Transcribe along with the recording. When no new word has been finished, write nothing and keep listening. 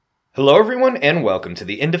Hello, everyone, and welcome to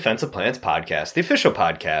the In Defense of Plants podcast, the official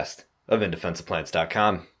podcast of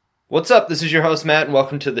indefenseofplants.com. What's up? This is your host, Matt, and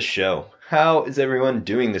welcome to the show. How is everyone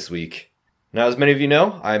doing this week? Now, as many of you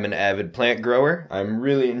know, I'm an avid plant grower. I'm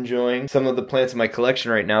really enjoying some of the plants in my collection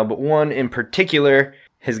right now, but one in particular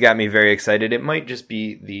has got me very excited. It might just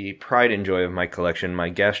be the pride and joy of my collection. My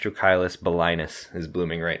Gastrochylis balinus is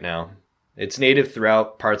blooming right now. It's native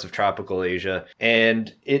throughout parts of tropical Asia,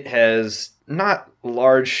 and it has not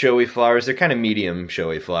large showy flowers. They're kind of medium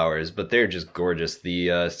showy flowers, but they're just gorgeous.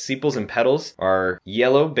 The sepals and petals are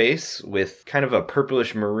yellow base with kind of a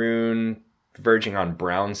purplish maroon verging on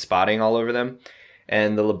brown spotting all over them.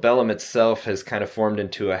 And the labellum itself has kind of formed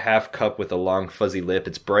into a half cup with a long fuzzy lip.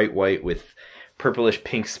 It's bright white with purplish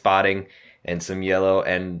pink spotting and some yellow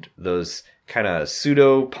and those kind of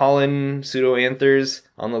pseudo-anthers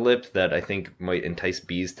on the lip that I think might entice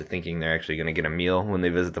bees to thinking they're actually going to get a meal when they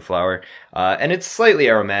visit the flower. And it's slightly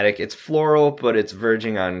aromatic. It's floral, but it's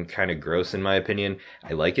verging on kind of gross in my opinion.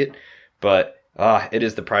 I like it, but it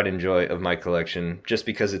is the pride and joy of my collection just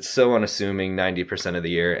because it's so unassuming 90% of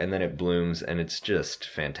the year, and then it blooms, and it's just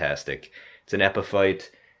fantastic. It's an epiphyte.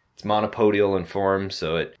 It's monopodial in form,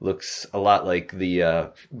 so it looks a lot like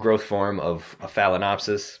the growth form of a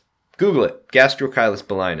Phalaenopsis. Google it, Gastrochylis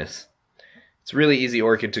balinus. It's a really easy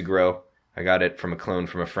orchid to grow. I got it from a clone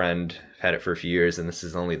from a friend. I've had it for a few years, and this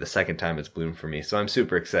is only the second time it's bloomed for me, so I'm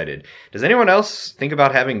super excited. Does anyone else think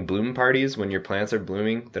about having bloom parties when your plants are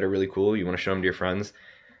blooming that are really cool? You want to show them to your friends?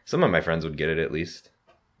 Some of my friends would get it, at least.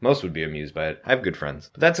 Most would be amused by it. I have good friends.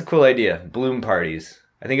 But that's a cool idea, bloom parties.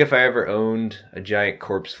 I think if I ever owned a giant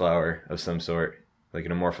corpse flower of some sort, like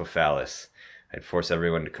an Amorphophallus, I'd force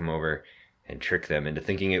everyone to come over and trick them into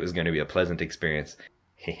thinking it was going to be a pleasant experience.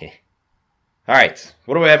 Alright,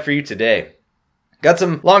 what do I have for you today? Got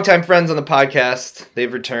some longtime friends on the podcast.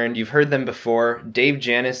 They've returned. You've heard them before. Dave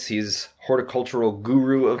Janis, he's horticultural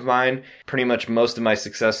guru of mine. Pretty much most of my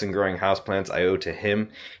success in growing houseplants I owe to him.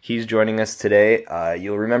 He's joining us today.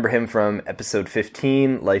 You'll remember him from episode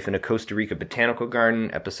 15, Life in a Costa Rica Botanical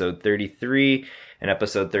Garden, episode 33, and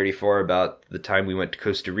episode 34 about the time we went to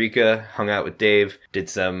Costa Rica, hung out with Dave, did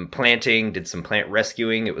some planting, did some plant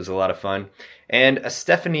rescuing. It was a lot of fun. And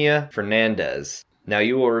Estefania Fernandez. Now,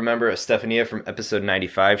 you will remember Estefania from episode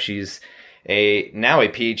 95. She's now a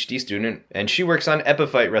PhD student, and she works on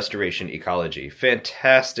epiphyte restoration ecology.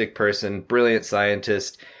 Fantastic person, brilliant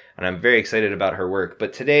scientist, and I'm very excited about her work.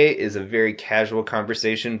 But today is a very casual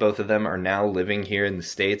conversation. Both of them are now living here in the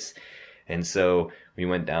States, and so we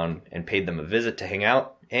went down and paid them a visit to hang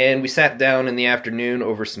out. And we sat down in the afternoon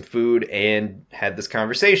over some food and had this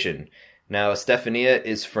conversation. Now, Estefania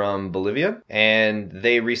is from Bolivia, and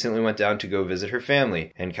they recently went down to go visit her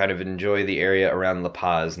family and kind of enjoy the area around La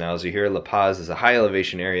Paz. Now, as you hear, La Paz is a high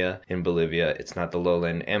elevation area in Bolivia. It's not the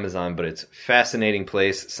lowland Amazon, but it's a fascinating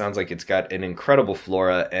place. Sounds like it's got an incredible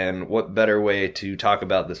flora, and what better way to talk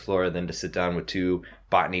about this flora than to sit down with two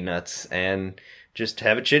botany nuts and just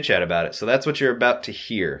have a chit-chat about it. So that's what you're about to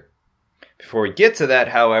hear. Before we get to that,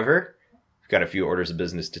 however, we've got a few orders of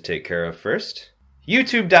business to take care of first.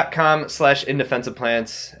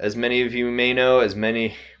 YouTube.com/indefenseofplants. As many of you may know, as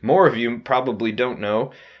many more of you probably don't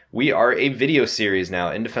know, we are a video series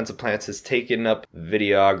now. In Defense of Plants has taken up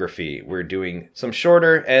videography. We're doing some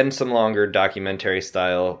shorter and some longer documentary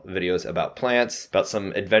style videos about plants, about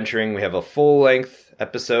some adventuring. We have a full-length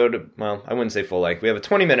episode. Well, I wouldn't say full-length. We have a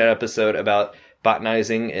 20-minute episode about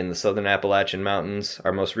botanizing in the southern Appalachian Mountains.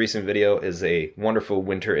 Our most recent video is a wonderful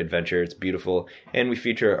winter adventure. It's beautiful, and we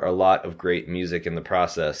feature a lot of great music in the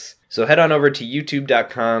process. So head on over to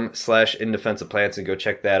youtube.com/indefenseofplants and go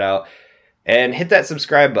check that out. And hit that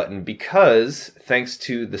subscribe button because, thanks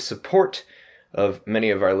to the support of many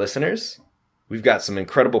of our listeners, we've got some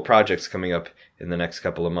incredible projects coming up in the next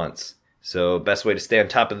couple of months. So best way to stay on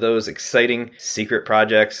top of those exciting secret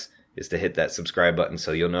projects is to hit that subscribe button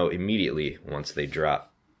so you'll know immediately once they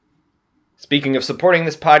drop. Speaking of supporting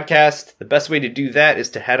this podcast, the best way to do that is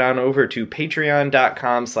to head on over to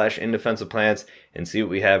patreon.com/indefenseofplants and see what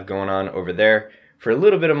we have going on over there. For a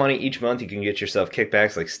little bit of money each month, you can get yourself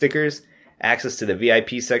kickbacks like stickers, access to the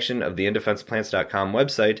VIP section of the indefenseofplants.com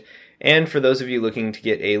website, and for those of you looking to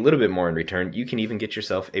get a little bit more in return, you can even get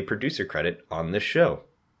yourself a producer credit on this show.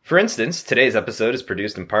 For instance, today's episode is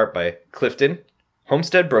produced in part by Clifton,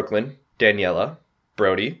 Homestead Brooklyn, Daniela,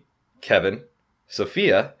 Brody, Kevin,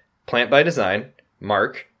 Sophia, Plant by Design,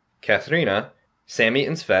 Mark, Katharina, Sammy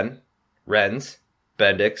and Sven, Renz,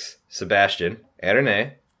 Bendix, Sebastian,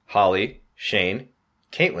 Adonai, Holly, Shane,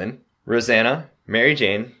 Caitlin, Rosanna, Mary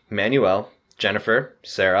Jane, Manuel, Jennifer,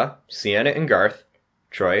 Sarah, Sienna and Garth,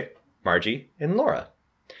 Troy, Margie, and Laura.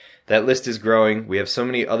 That list is growing. We have so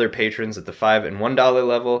many other patrons at the $5 and $1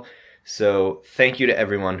 level. So thank you to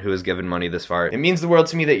everyone who has given money this far. It means the world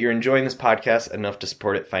to me that you're enjoying this podcast enough to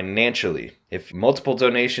support it financially. If multiple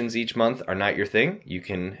donations each month are not your thing, you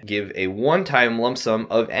can give a one-time lump sum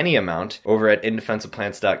of any amount over at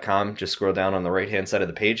indefenseofplants.com. Just scroll down on the right-hand side of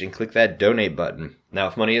the page and click that donate button. Now,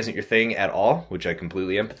 if money isn't your thing at all, which I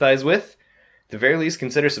completely empathize with, at the very least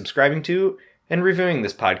consider subscribing to and reviewing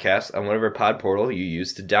this podcast on whatever pod portal you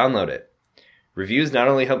use to download it. Reviews not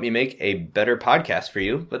only help me make a better podcast for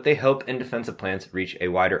you, but they help In Defense of Plants reach a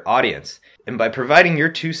wider audience. And by providing your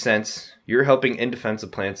 2 cents, you're helping In Defense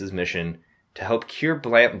of Plants' mission to help cure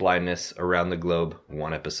plant blindness around the globe,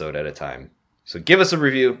 one episode at a time. So give us a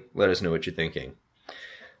review. Let us know what you're thinking.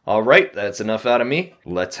 All right, that's enough out of me.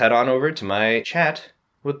 Let's head on over to my chat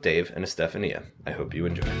with Dave and Estefania. I hope you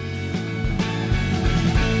enjoy.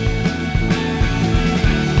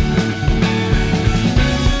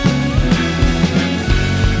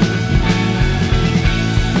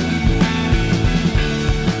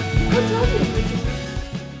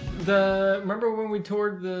 Remember when we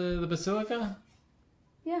toured the Basilica?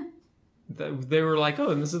 Yeah. They were like, oh,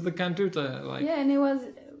 and this is the Cantuta. Like, yeah, and it was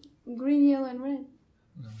green, yellow, and red.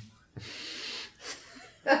 No.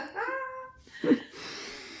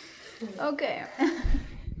 Okay.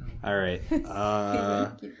 All right. Keep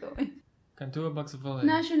going. Cantua buxifolia.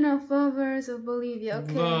 National flowers of Bolivia.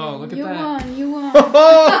 Okay. Whoa, look at that. You won.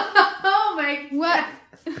 Oh my What?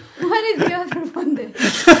 What is the other one then?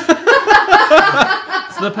 It's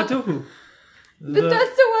the patuhu. But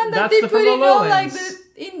that's the one that they the put in all like lowlands.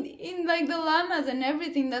 in like the llamas and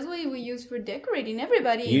everything. That's what we use for decorating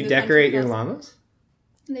everybody. You in the decorate your country. llamas?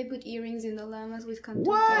 They put earrings in the llamas with cantutas.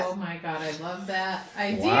 What? Oh my god, I love that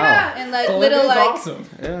idea. Wow. And like Bolivia's little like awesome.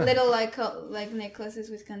 Yeah. little like necklaces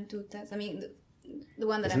with cantutas. I mean the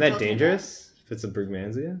one that Isn't I'm that talking dangerous? If it's a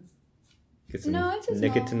brugmansia? Get some No, it's a small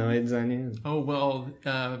nicotinoids on you. Oh, well,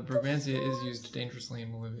 Brugmansia is used dangerously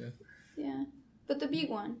in Bolivia. About. Yeah, but the big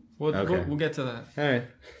one. Okay. We'll get to that. All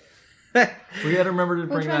right. We got to remember to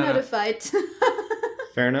We'll bring try that not to up. fight.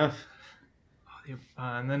 Fair enough.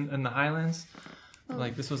 And then in the highlands,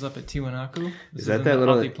 like this was up at Tiwanaku. This Is that in that the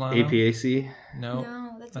little Altiplano. APAC? No,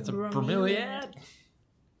 No, that's a bromeliad. bromeliad.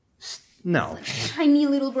 No. Tiny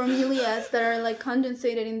little bromeliads that are like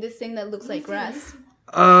condensated in this thing that looks like grass.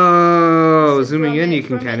 Oh, It's zooming in, you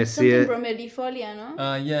can kind of see it. Bromelifolia, no?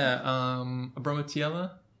 A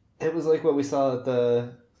bromatiella. It was like what we saw at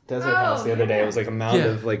the desert house the other day. It was like a mound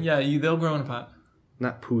of like, they'll grow in a pot.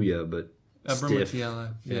 not puya, but A stiff.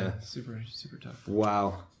 bromatiella. Yeah. Yeah, super tough.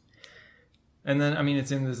 Wow. And then, I mean,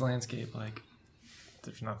 it's in this landscape, like,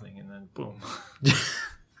 there's nothing, and then boom.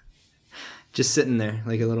 Just sitting there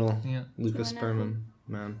like a little Yeah. leucospermum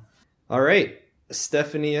mound. All right.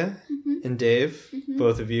 Stefania and Dave,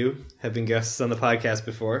 both of you have been guests on the podcast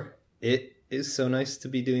before. It is so nice to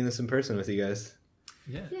be doing this in person with you guys.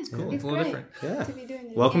 Yeah, Yeah, it's cool. it's It's a little great. different. Yeah. To be doing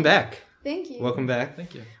it Welcome again. back. Thank you. Welcome back.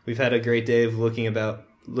 Thank you. We've had a great day of looking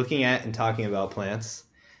at and talking about plants.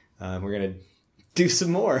 We're going to do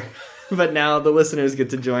some more, but now the listeners get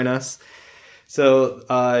to join us. So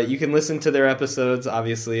you can listen to their episodes.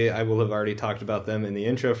 Obviously, I will have already talked about them in the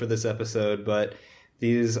intro for this episode, but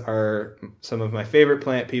these are some of my favorite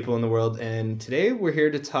plant people in the world. And today we're here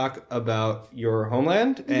to talk about your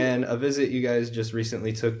homeland and a visit you guys just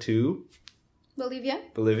recently took to Bolivia.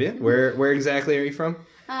 Bolivia. Where exactly are you from?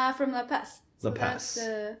 From La Paz. La So Paz. that's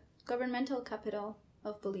the governmental capital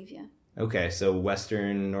of Bolivia. Okay, so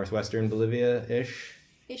northwestern Bolivia-ish.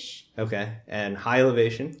 Ish. Okay, and high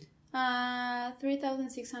elevation.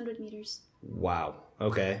 3,600 meters. Wow.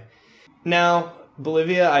 Okay. Now,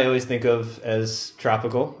 Bolivia, I always think of as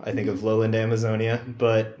tropical. I think of lowland Amazonia,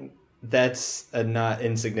 but that's a not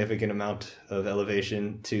insignificant amount of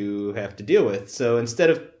elevation to have to deal with. So instead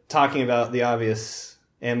of talking about the obvious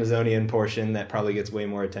Amazonian portion that probably gets way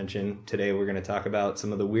more attention, today we're going to talk about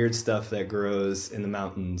some of the weird stuff that grows in the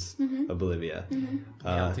mountains of Bolivia.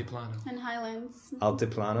 Altiplano. And highlands.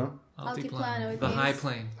 Altiplano? Altiplano, it The means- high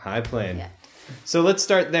plain. High plain. Yeah. So let's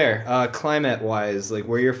start there. Climate-wise, like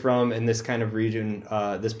where you're from in this kind of region,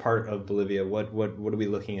 this part of Bolivia, what are we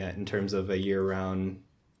looking at in terms of a year-round?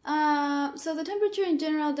 So the temperature in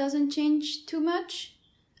general doesn't change too much.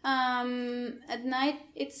 At night,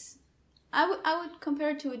 I would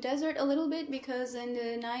compare it to a desert a little bit because in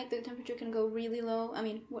the night the temperature can go really low. I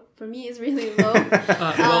mean, what for me is really low.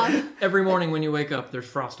 Every morning when you wake up, there's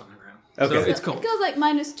frost on the ground. Okay. So it's cold. It goes like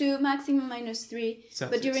 -2, maximum -3. Celsius.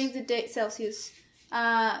 But during the day, Celsius.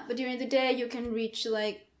 But during the day, you can reach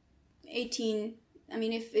like 18. I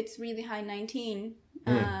mean, if it's really high, 19.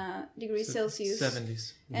 degrees Celsius.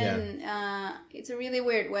 70s. And it's a really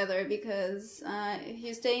weird weather because if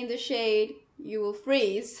you stay in the shade, you will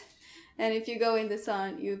freeze. And if you go in the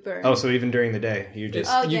sun, you burn. Oh, so even during the day, you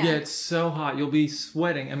just... Oh, You yeah. get so hot, you'll be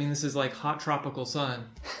sweating. I mean, this is like hot tropical sun.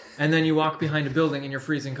 And then you walk behind a building and you're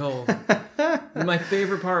freezing cold. And my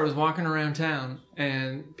favorite part was walking around town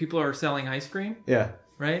and people are selling ice cream, Yeah.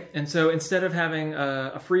 right? And so instead of having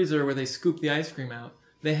a freezer where they scoop the ice cream out,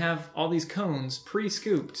 they have all these cones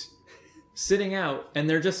pre-scooped sitting out, and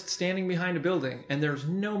they're just standing behind a building, and there's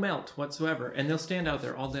no melt whatsoever, and they'll stand out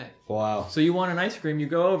there all day. Wow. So you want an ice cream, you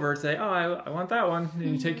go over and say, oh, I want that one,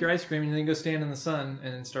 and you take your ice cream, and then you go stand in the sun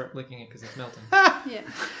and start licking it because it's melting. Yeah.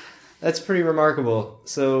 That's pretty remarkable.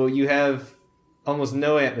 So you have almost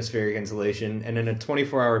no atmospheric insulation, and in a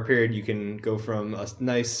 24-hour period, you can go from a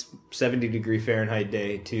nice 70-degree Fahrenheit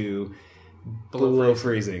day to below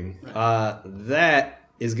freezing. That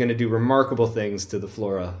is going to do remarkable things to the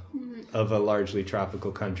flora of a largely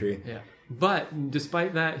tropical country. Yeah. But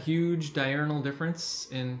despite that huge diurnal difference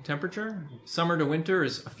in temperature, summer to winter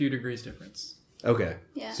is a few degrees difference. Okay.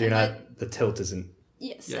 Yeah, So you're and not... The tilt isn't...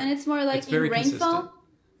 Yes, Yeah. and it's more like It's very in rainfall. consistent.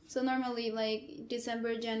 So normally, like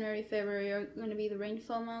December, January, February are going to be the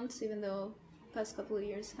rainfall months, even though past couple of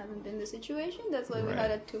years haven't been the situation. That's why we Right.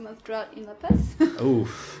 had a 2-month drought in La Paz.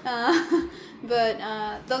 Oof.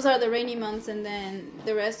 But those are the rainy months, and then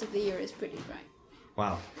the rest of the year is pretty dry.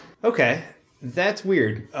 Wow. Okay. That's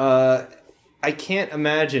weird. I can't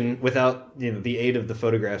imagine without the aid of the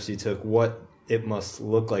photographs you took what it must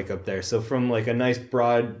look like up there. So from like a nice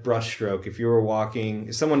broad brushstroke, if you were walking,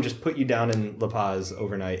 if someone just put you down in La Paz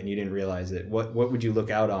overnight and you didn't realize it, what would you look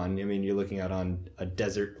out on? I mean, you're looking out on a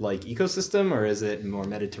desert-like ecosystem, or is it more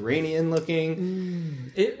Mediterranean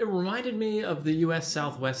looking? It reminded me of the U.S.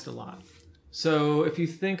 Southwest a lot. So if you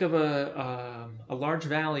think of a large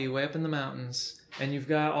valley way up in the mountains, and you've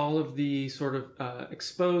got all of the sort of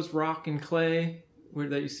exposed rock and clay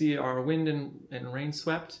that you see are wind and rain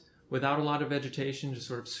swept, without a lot of vegetation, just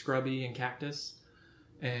sort of scrubby and cactus.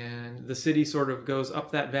 And the city sort of goes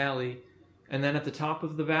up that valley, and then at the top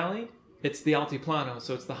of the valley, it's the altiplano,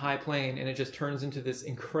 so it's the high plain, and it just turns into this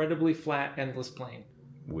incredibly flat, endless plain.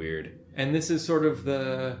 Weird. And this is sort of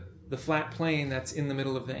the flat plain that's in the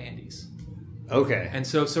middle of the Andes. Okay. And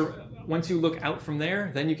so once you look out from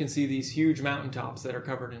there, then you can see these huge mountaintops that are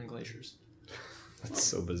covered in glaciers. That's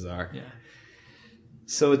so bizarre. Yeah.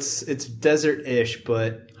 So it's desert-ish,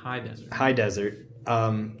 but High desert. high desert.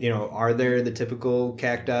 Are there the typical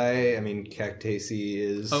cacti? I mean, cactaceae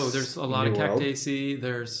is... Oh, there's a lot of New World. cactaceae.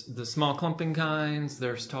 There's the small clumping kinds.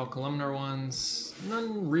 There's tall columnar ones.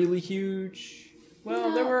 None really huge. Well,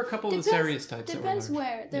 No, there were a couple of the depends- Cereus types. Depends that were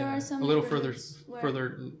large. where. There Yeah. are some a little further, neighborhoods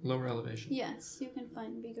where- lower elevation. Yes, you can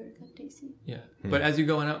find bigger cactaceae. Yeah, but as you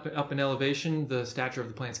go up in elevation, the stature of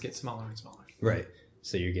the plants gets smaller and smaller. Right.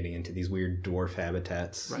 So you're getting into these weird dwarf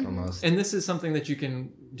habitats, Right. almost. And this is something that you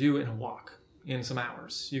can do in a walk in some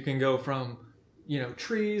hours. You can go from,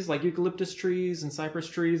 trees like eucalyptus trees and cypress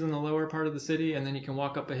trees in the lower part of the city, and then you can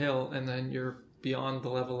walk up a hill, and then you're beyond the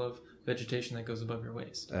level of vegetation that goes above your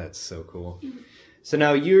waist. That's so cool. So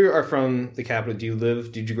now you are from the capital.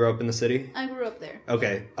 Did you grow up in the city? I grew up there.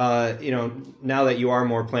 Okay. Now that you are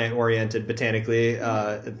more plant-oriented botanically,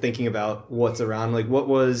 thinking about what's around, like what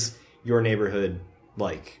was your neighborhood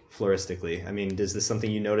like floristically? I mean, is this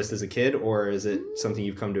something you noticed as a kid, or is it something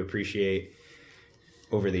you've come to appreciate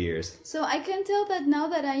over the years? So I can tell that now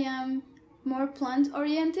that I am more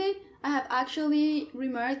plant-oriented, I have actually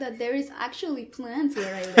remarked that there is actually plants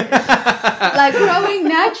where I live. Like growing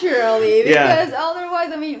naturally. Yeah. Because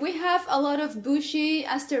otherwise, I mean, we have a lot of bushy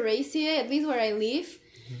Asteraceae, at least where I live.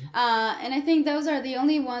 And I think those are the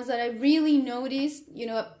only ones that I really noticed,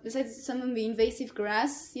 besides some of the invasive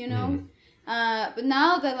grass, But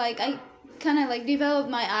now that, I kind of, developed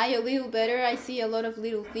my eye a little better, I see a lot of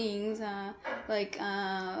little things.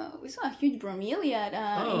 We saw a huge bromelia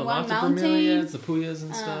in one lots mountain. of bromeliads, the puyas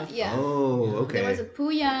and stuff. Yeah. Oh, okay. There was a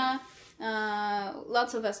puya,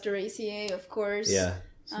 lots of Asteraceae, of course. Yeah.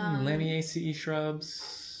 Some Lamiaceae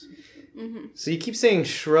shrubs. So you keep saying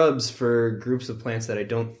shrubs for groups of plants that I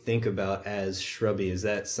don't think about as shrubby. Is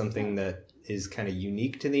that something that is kind of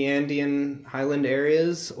unique to the Andean highland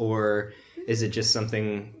areas, or is it just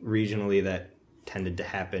something regionally that tended to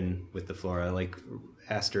happen with the flora, like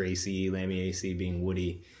Asteraceae, Lamiaceae being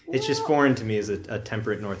woody? It's just foreign to me as a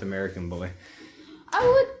temperate North American boy.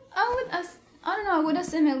 I would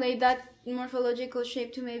assimilate that morphological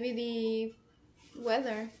shape to maybe the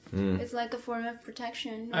weather. It's like a form of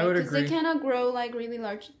protection. Right? I would Because they agree. cannot grow like really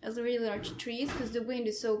large trees because the wind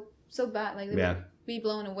is so bad. Like they would be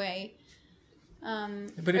blown away.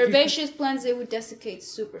 But if herbaceous plants, they would desiccate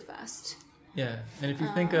super fast. Yeah, and if you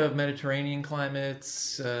think of Mediterranean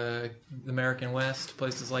climates, the American West,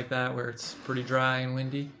 places like that where it's pretty dry and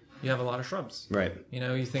windy, you have a lot of shrubs. Right.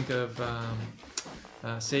 You think of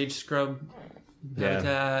sage scrub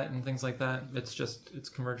habitat and things like that. It's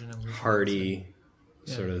convergent evolution. Hardy,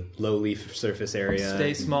 sort of low leaf surface area.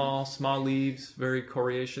 Stay small leaves, very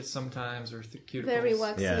coriaceous sometimes, or cuticles. Very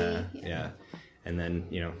waxy. Yeah. And then,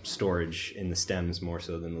 storage in the stems more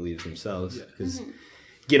so than the leaves themselves. Because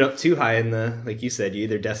get up too high in like you said, you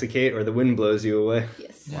either desiccate or the wind blows you away.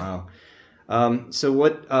 Yes. Wow. So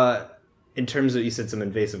what, in terms of, you said some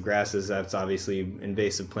invasive grasses, that's obviously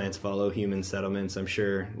invasive plants follow human settlements. I'm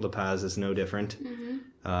sure La Paz is no different.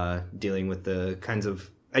 Dealing with the kinds of,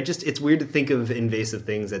 it's weird to think of invasive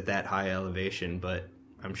things at that high elevation, but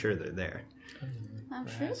I'm sure they're there. I'm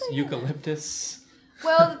sure they are. Eucalyptus.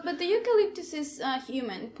 Well, but the eucalyptus is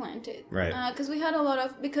human planted. Right. Because we had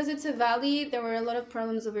because it's a valley, there were a lot of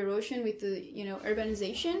problems of erosion with the,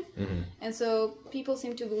 urbanization. And so people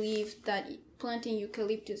seem to believe that planting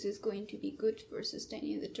eucalyptus is going to be good for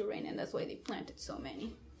sustaining the terrain, and that's why they planted so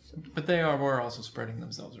many. But were also spreading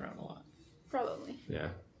themselves around a lot. Probably. Yeah.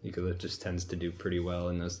 Eucalyptus tends to do pretty well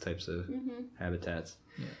in those types of habitats.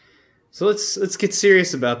 Yeah. So let's get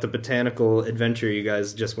serious about the botanical adventure you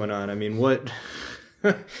guys just went on. I mean,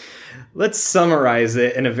 let's summarize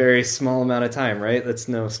it in a very small amount of time, right? That's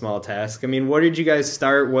no small task. I mean, where did you guys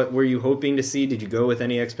start? What were you hoping to see? Did you go with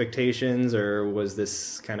any expectations, or was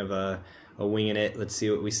this kind of a winging it? Let's see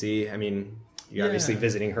what we see. I mean, you're obviously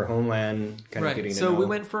visiting her homeland, kind of getting to know. So we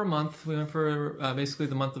went for a month. We went for basically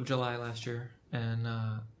the month of July last year, and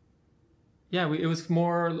it was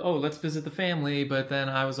more, let's visit the family. But then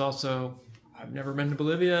I was also, I've never been to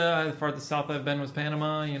Bolivia. The farthest south I've been was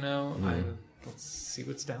Panama. Let's see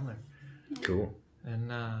what's down there. Cool.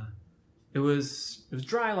 And it was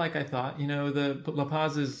dry like I thought. The La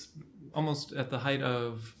Paz is almost at the height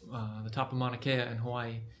of the top of Mauna Kea in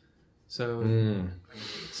Hawaii. So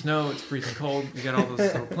it's snow, it's freezing cold. You got all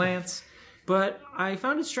those little plants. But I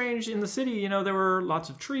found it strange in the city. There were lots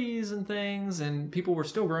of trees and things, and people were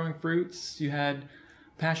still growing fruits. You had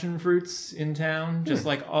passion fruits in town, just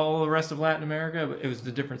like all the rest of Latin America. But it was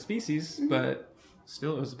the different species, but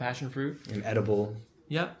still, it was a passion fruit. An edible.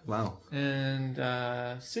 Yep. Wow. And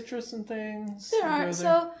citrus and things. There are.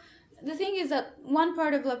 So the thing is that one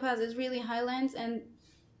part of La Paz is really highlands, and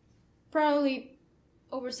probably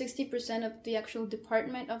over 60% of the actual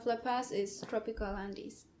department of La Paz is tropical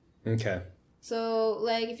Andes. Okay. So,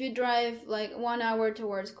 if you drive 1 hour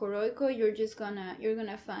towards Coroico, you're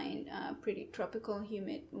gonna find pretty tropical,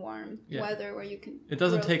 humid, warm weather where you can. It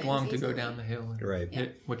doesn't grow take things long to easily. go down the hill and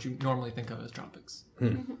hit what you normally think of as tropics.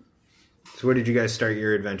 So where did you guys start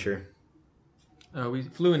your adventure? We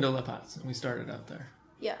flew into La Paz and we started out there.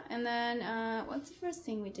 Yeah, and then what's the first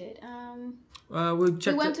thing we did? We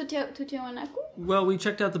went to Tiwanaku. Well, we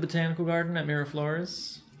checked out the botanical garden at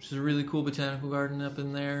Miraflores, which is a really cool botanical garden up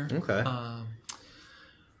in there. Okay.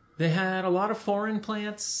 They had a lot of foreign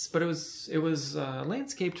plants, but it was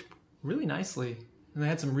landscaped really nicely, and they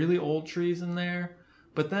had some really old trees in there.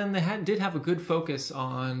 But then they did have a good focus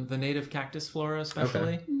on the native cactus flora,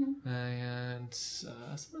 especially, and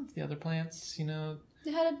some of the other plants.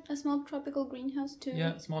 They had a small tropical greenhouse too.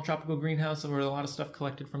 Yeah, small tropical greenhouse where a lot of stuff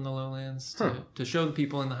collected from the lowlands to show the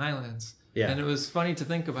people in the highlands. Yeah, and it was funny to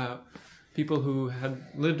think about people who had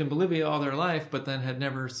lived in Bolivia all their life, but then had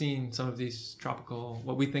never seen some of these tropical,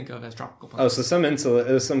 what we think of as tropical plants. Oh,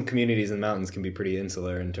 so some communities in the mountains can be pretty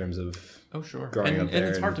insular in terms of growing up there. And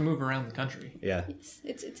it's hard to move around the country. Yeah.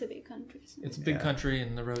 It's a big country. So. It's a big country,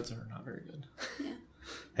 and the roads are not very good. Yeah.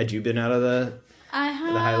 Had you been out of the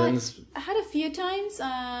highlands? I had a few times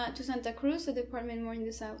to Santa Cruz, a department more in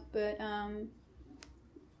the south, but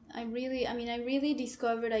I really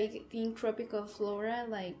discovered, I think, tropical flora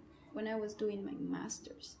when I was doing my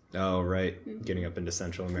master's. Oh, right. Getting up into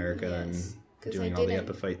Central America and doing all the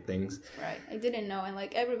epiphyte things. Right. I didn't know. And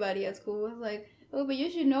everybody at school was like, oh, but you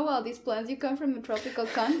should know all these plants. You come from a tropical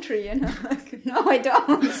country. And I'm like, no, I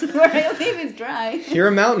don't. Where I live is dry. You're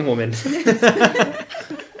a mountain woman.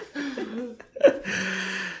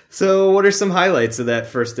 So what are some highlights of that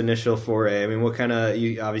first initial foray? I mean, what kind of,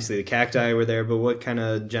 obviously the cacti were there, but what kind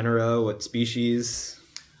of genera, what species?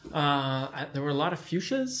 There were a lot of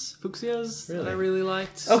fuchsias that I really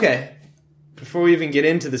liked. Okay. Before we even get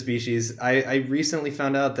into the species, I recently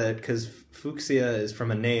found out that because fuchsia is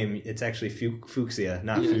from a name, it's actually fuchsia,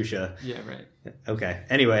 not fuchsia. Yeah, right. Okay.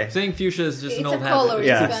 Anyway. Saying fuchsia is just an old habit.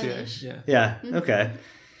 Yeah. Yeah. Okay.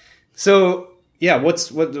 So, yeah,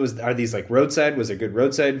 are these roadside? Was there good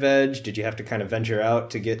roadside veg? Did you have to kind of venture out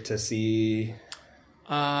to get to see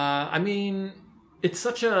I mean, it's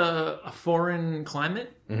such a foreign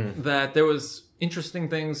climate that there was interesting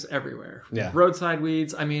things everywhere. Yeah. Roadside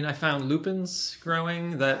weeds. I mean, I found lupins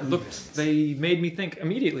growing that they made me think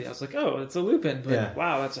immediately. I was like, oh, it's a lupin. But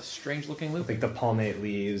wow, that's a strange looking lupin. Like the palmate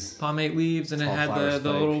leaves. Palmate leaves, and it had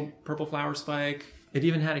the little purple flower spike. It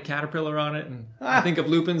even had a caterpillar on it. And I think of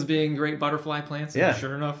lupins being great butterfly plants. And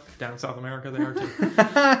sure enough, down in South America they are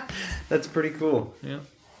too. That's pretty cool. Yeah.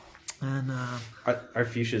 And are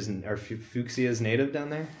fuchsias native down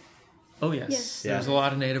there? oh yes. There's a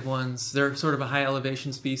lot of native ones. They're sort of a high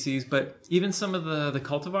elevation species, but even some of the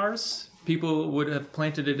cultivars, people would have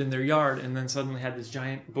planted it in their yard and then suddenly had this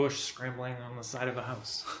giant bush scrambling on the side of a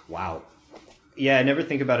house. Wow. Yeah, I never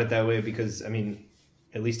think about it that way because, I mean,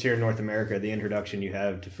 at least here in North America, the introduction you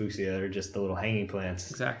have to fuchsia are just the little hanging plants.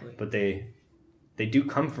 Exactly. But they do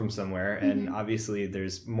come from somewhere, and obviously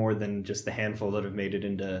there's more than just the handful that have made it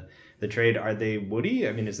into the trade. Are they woody?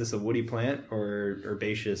 I mean, is this a woody plant or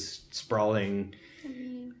herbaceous, sprawling?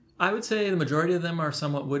 I would say the majority of them are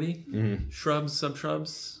somewhat woody. Shrubs,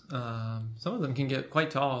 subshrubs. Some of them can get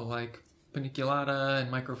quite tall, like paniculata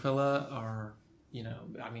and microphylla are,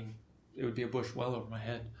 I mean, it would be a bush well over my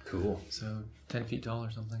head. Cool. So 10 feet tall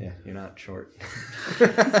or something. Yeah, you're not short.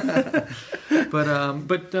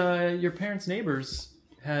 But your parents' neighbors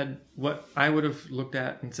had what I would have looked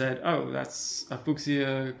at and said, oh, that's a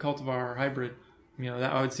fuchsia cultivar hybrid.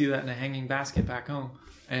 That I would see that in a hanging basket back home.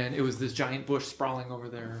 And it was this giant bush sprawling over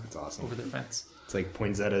That's awesome. over their fence. It's like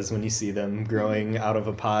poinsettias when you see them growing out of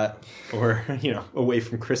a pot or, away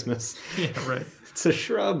from Christmas. Yeah, right. It's a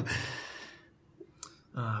shrub.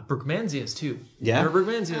 Brugmansias too. Yeah? There are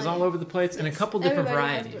Brugmansias all over the place and a couple different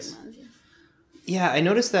varieties. Yeah, I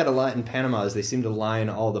noticed that a lot in Panama as they seem to line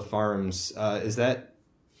all the farms. Is that...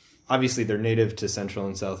 Obviously, they're native to Central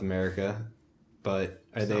and South America, but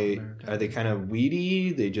are they kind of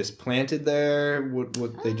weedy? They just planted there?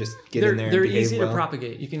 Would they just get in there and They're behave easy well? to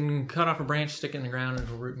propagate. You can cut off a branch, stick it in the ground, and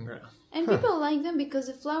it'll root and grow. And people like them because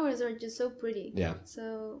the flowers are just so pretty. Yeah.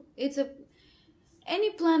 So it's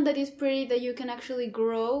any plant that is pretty that you can actually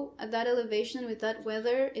grow at that elevation with that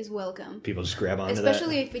weather is welcome. People just grab onto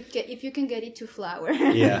Especially that. if you can get it to flower.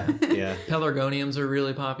 Yeah. Pelargoniums are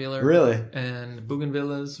really popular. Really? And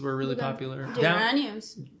bougainvilleas were really popular.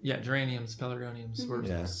 Geraniums. Geraniums, pelargoniums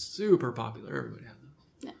were super popular. Everybody had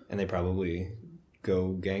them. And they probably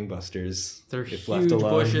go gangbusters. They're if huge left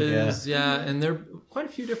alone. bushes, and there are quite a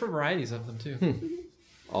few different varieties of them too.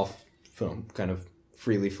 All kind of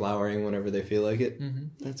freely flowering whenever they feel like it.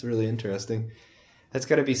 That's really interesting. That's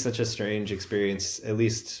got to be such a strange experience, at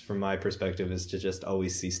least from my perspective, is to just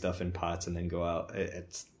always see stuff in pots and then go out.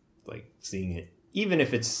 It's like seeing it, even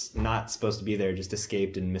if it's not supposed to be there, just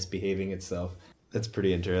escaped and misbehaving itself. That's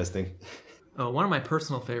pretty interesting. One of my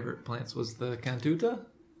personal favorite plants was the cantuta.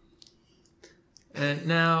 And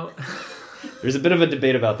now... There's a bit of a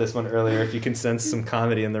debate about this one earlier, if you can sense some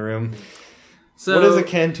comedy in the room. So, what is a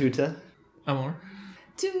cantuta? Amor?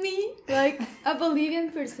 To me, like a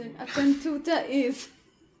Bolivian person, a cantuta is...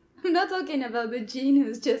 I'm not talking about the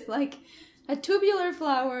genus, just like a tubular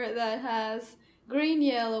flower that has green,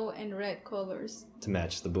 yellow, and red colors. To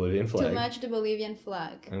match the Bolivian flag. To match the Bolivian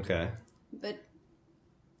flag. Okay. But,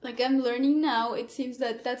 like I'm learning now, it seems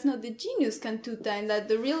that that's not the genus cantuta, and that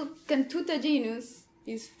the real cantuta genus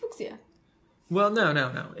is fuchsia. Well, no.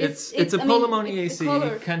 It's a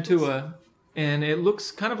Polemoniaceae cantua. And it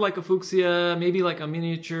looks kind of like a fuchsia, maybe like a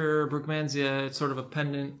miniature Brugmansia. It's sort of a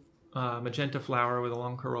pendant magenta flower with a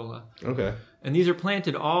long corolla. Okay. And these are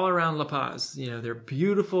planted all around La Paz. They're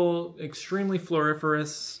beautiful, extremely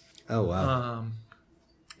floriferous. Oh, wow.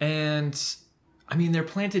 And, I mean, they're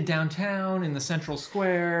planted downtown in the central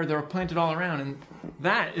square. They're planted all around. And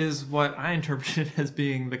that is what I interpreted as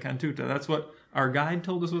being the cantuta. That's what our guide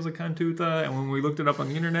told us was a cantuta. And when we looked it up on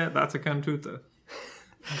the internet, that's a cantuta.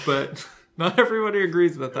 But... Not everybody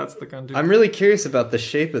agrees that that's the cantuta. I'm really curious about the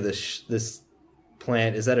shape of this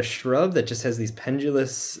plant. Is that a shrub that just has these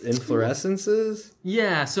pendulous inflorescences?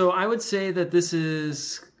 Yeah, so I would say that this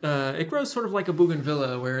is... it grows sort of like a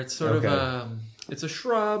bougainvillea, where it's sort of... it's a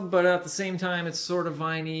shrub, but at the same time, it's sort of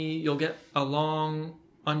viney. You'll get a long,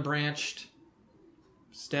 unbranched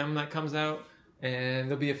stem that comes out, and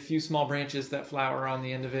there'll be a few small branches that flower on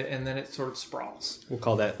the end of it, and then it sort of sprawls. We'll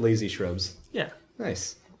call that lazy shrubs. Yeah.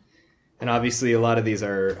 Nice. And obviously a lot of these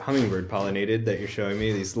are hummingbird pollinated that you're showing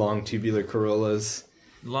me, these long tubular corollas.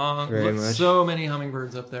 Very much. So many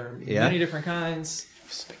hummingbirds up there. Yeah. Many different kinds.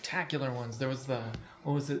 Spectacular ones. There was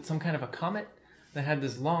what was it, some kind of a comet that had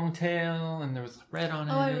this long tail and there was red on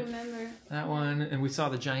it. Oh, I remember. That one. And we saw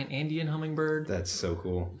the giant Andean hummingbird That's so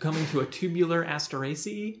cool. coming to a tubular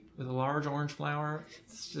asteraceae with a large orange flower.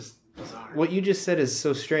 It's just bizarre. What you just said is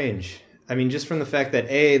so strange. I mean, just from the fact that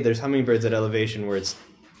there's hummingbirds at elevation where it's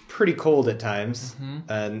pretty cold at times,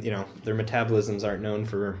 and their metabolisms aren't known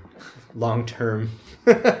for long-term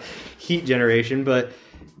heat generation, but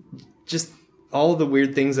just all of the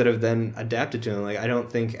weird things that have then adapted to them. Like, I don't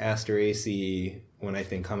think Asteraceae when I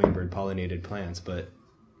think hummingbird pollinated plants, but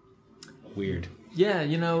weird. Yeah,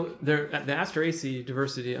 the Asteraceae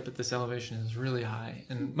diversity up at this elevation is really high.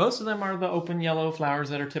 And most of them are the open yellow flowers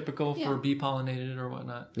that are typical for bee pollinated or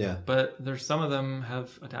whatnot. Yeah. But there's some of them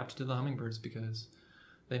have adapted to the hummingbirds because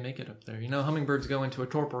they make it up there. Hummingbirds go into a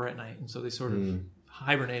torpor at night, and so they sort of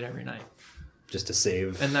hibernate every night. Just to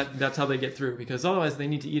save. And that's how they get through, because otherwise they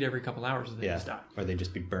need to eat every couple hours or they just die. Or they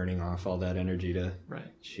just be burning off all that energy to...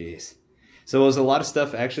 Right. Jeez. So was a lot of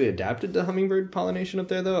stuff actually adapted to hummingbird pollination up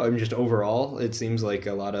there, though? I mean, just overall, it seems like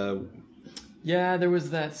a lot of... Yeah, there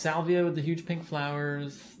was that salvia with the huge pink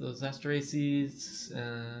flowers, those asteraceae,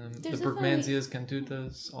 the Berkmansias,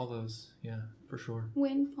 cantutas, all those. Yeah, for sure.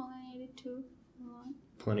 Wind pollinated too. A lot.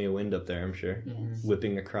 Plenty of wind up there, I'm sure. Yes.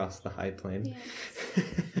 Whipping across the high plain.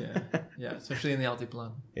 Yes. Yeah, especially in the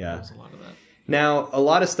Altiplano. Yeah. There's a lot of that. Now, a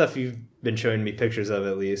lot of stuff you've been showing me pictures of,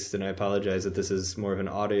 at least, and I apologize that this is more of an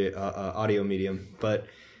audio medium, but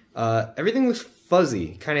everything looks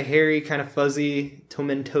fuzzy, kind of hairy, kind of fuzzy,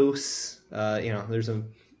 tomentose. There's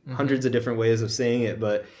hundreds of different ways of saying it,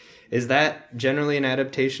 but is that generally an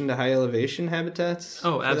adaptation to high elevation habitats?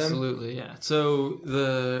 Oh, absolutely, yeah. So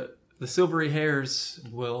the silvery hairs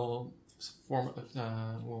will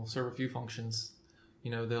serve a few functions.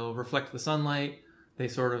 They'll reflect the sunlight. They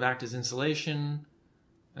sort of act as insulation.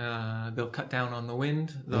 They'll cut down on the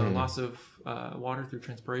wind, the loss of water through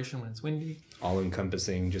transpiration when it's windy.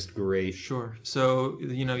 All-encompassing, just great. Sure. So,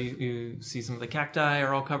 you see some of the cacti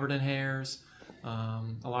are all covered in hairs. A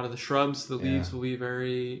lot of the shrubs, the leaves will be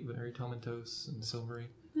very, very tomentose and silvery.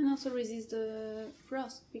 And also resist the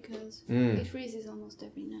frost because it freezes almost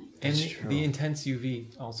every night. And the intense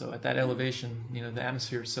UV also at that elevation, the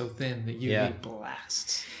atmosphere is so thin that UV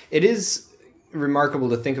blasts. It is remarkable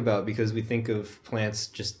to think about because we think of plants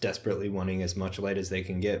just desperately wanting as much light as they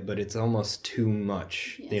can get, but it's almost too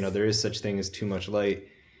much. Yes. There is such thing as too much light,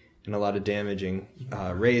 and a lot of damaging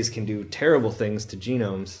rays can do terrible things to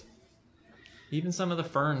genomes. Even some of the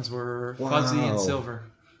ferns were fuzzy and silver.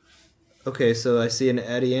 Okay, so I see an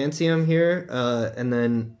adiantium here, and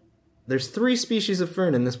then there's 3 species of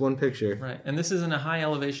fern in this one picture. Right, and this is in a high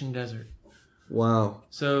elevation desert. Wow.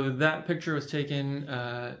 So that picture was taken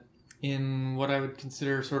in what I would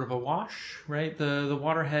consider sort of a wash, right? The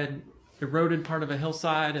water had eroded part of a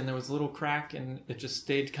hillside, and there was a little crack, and it just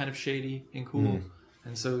stayed kind of shady and cool.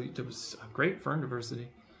 And so there was a great fern diversity.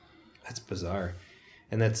 That's bizarre.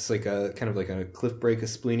 And that's like a kind of like a cliff break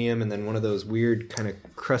asplenium, and then one of those weird kind of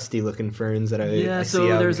crusty looking ferns that I see out in California. Yeah,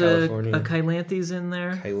 so there's a Chilanthes in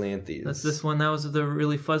there. Chilanthes. That's this one. That was the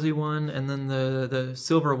really fuzzy one, and then the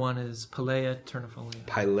silver one is Pelea ternifolia.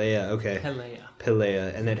 Pilea, okay.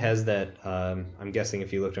 Pilea, and it has that. I'm guessing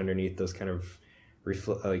if you looked underneath those kind of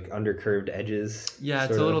like undercurved edges. Yeah,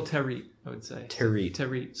 it's a little terete, I would say.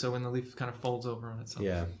 Terete. So when the leaf kind of folds over on itself.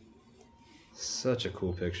 Yeah. Such a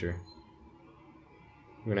cool picture.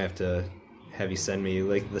 I'm going to have you send me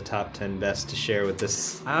like the top 10 best to share with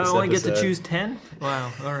this I only get to choose 10?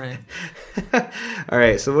 Wow, all right. All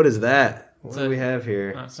right, so what is that? What do we have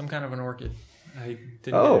here? Some kind of an orchid. I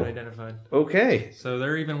didn't get it identified. Okay. So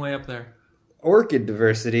they're even way up there. Orchid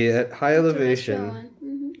diversity at high elevation.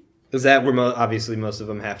 Is that where obviously most of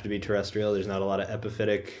them have to be terrestrial? There's not a lot of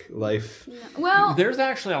epiphytic life? No. Well, there's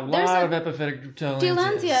actually a lot of epiphytic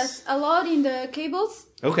Tillandsias, a lot in the cables.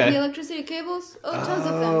 Okay. The electricity cables. Tons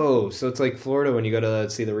of them. Oh, so it's like Florida when you go to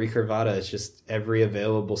see the recurvata. It's just every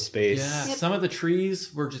available space. Yeah, Yep. Some of the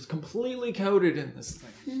trees were just completely coated in this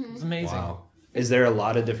thing. It's amazing. Wow. Is there a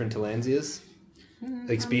lot of different Tillandsias?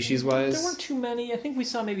 Like species-wise? There weren't too many. I think we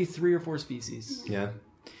saw maybe 3 or 4 species. Yeah.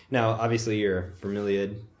 Now, obviously, you're a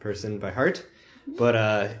bromeliad person by heart, but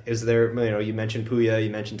is there, you mentioned Puya,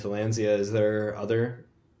 you mentioned Tillandsia. Is there other,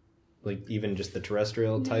 like even just the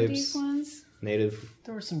terrestrial types? Ones. Native?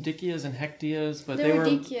 There were some Dickias and Hectias, but There were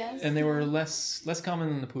Dickias, and they were less common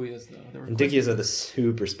than the Puyas, though. And Dickias are the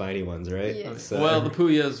super spiny ones, right? Yes. So, well, the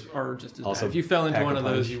Puyas are just as also bad. If you fell into pack one a of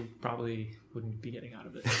those, punch. you probably wouldn't be getting out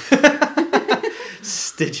of it.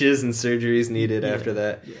 Stitches and surgeries needed after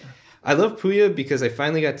that. Yeah. I love Puya because I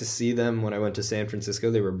finally got to see them when I went to San Francisco.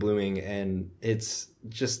 They were blooming, and it's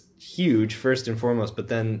just huge, first and foremost. But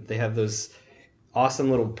then they have those awesome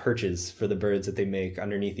little perches for the birds that they make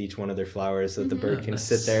underneath each one of their flowers so that the bird can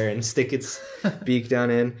sit there and stick its beak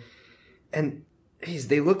down in. And geez,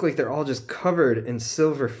 they look like they're all just covered in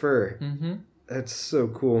silver fur. Mm-hmm. That's so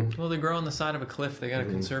cool. Well, they grow on the side of a cliff. They got to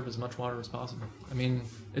conserve as much water as possible. I mean,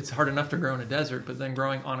 it's hard enough to grow in a desert, but then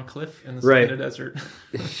growing on a cliff in the side of a desert.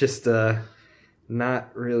 It's just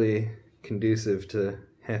not really conducive to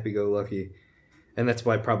happy-go-lucky. And that's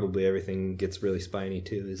why probably everything gets really spiny,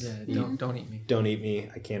 too. Don't eat me. Don't eat me.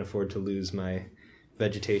 I can't afford to lose my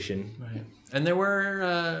vegetation. Right. And there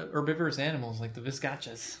were herbivorous animals like the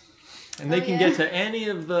viscachas. And they can get to any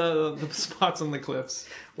of the spots on the cliffs.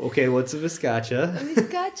 Okay, what's a viscacha? A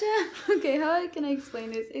viscacha? Okay, how can I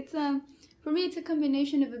explain this? It's for me, it's a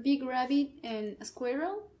combination of a big rabbit and a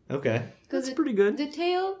squirrel. Okay, that's pretty good. The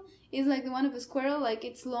tail is like the one of a squirrel, like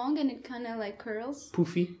it's long and it kind of like curls.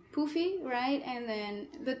 Poofy, right? And then,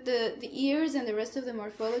 but the ears and the rest of the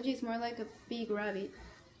morphology is more like a big rabbit.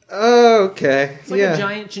 Oh, okay. It's like a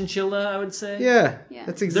giant chinchilla, I would say. Yeah.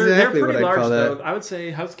 That's exactly they're what I large, call that. though. I would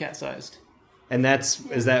say house cat sized. And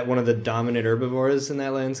is that one of the dominant herbivores in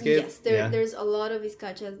that landscape? Yes, there's a lot of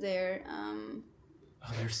viscachas there.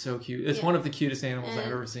 Oh, they're so cute. It's one of the cutest animals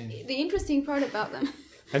I've ever seen. The interesting part about them...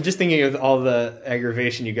 I'm just thinking of all the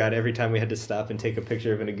aggravation you got every time we had to stop and take a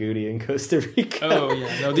picture of an agouti in Costa Rica. Oh,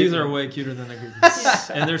 yeah. No, these are way cuter than agoutis.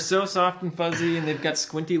 And they're so soft and fuzzy, and they've got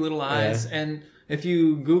squinty little eyes. Yeah. And if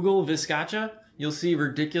you Google viscacha, you'll see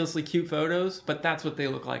ridiculously cute photos, but that's what they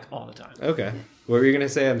look like all the time. Okay. What were you going to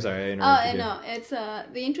say? I'm sorry, I interrupted you. No. It's,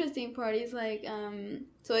 the interesting part is like,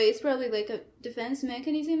 so it's probably like a defense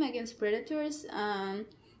mechanism against predators.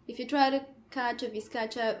 If you try to catch a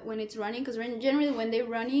viscacha when it's running, because generally when they're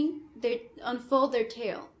running, they unfold their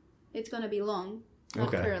tail. It's going to be long,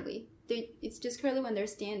 not curly. It's just curly when they're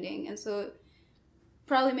standing. And so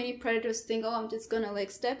probably many predators think, I'm just going to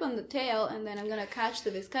like step on the tail and then I'm going to catch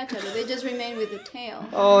the viscacha, but they just remain with the tail.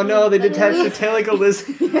 Oh no, they detach the tail like a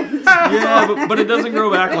lizard. Yeah, but it doesn't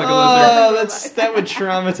grow back like a lizard. Oh, that would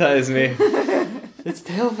traumatize me. Its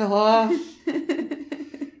tail fell off.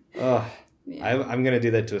 Oh. Yeah. I'm going to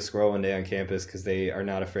do that to a squirrel one day on campus because they are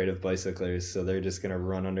not afraid of bicyclers. So they're just going to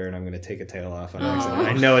run under and I'm going to take a tail off on accident.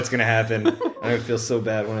 I know it's going to happen. I feel so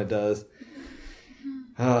bad when it does.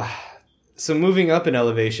 So moving up in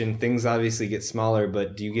elevation, things obviously get smaller,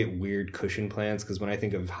 but do you get weird cushion plants? Because when I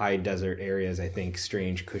think of high desert areas, I think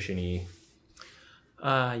strange cushiony.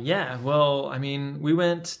 Yeah, well, I mean, we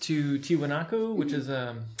went to Tiwanaku, which is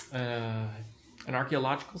an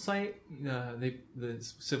archaeological site. The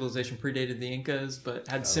civilization predated the Incas, but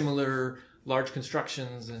had similar large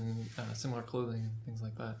constructions and similar clothing and things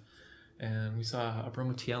like that. And we saw a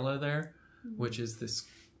bromatiella there, which is this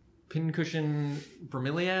pincushion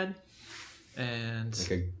bromeliad. And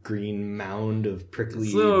like a green mound of prickly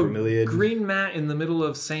bromeliad. Green mat in the middle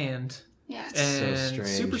of sand. Yeah. And so strange.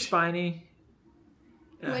 Super spiny.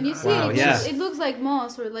 When you see it looks like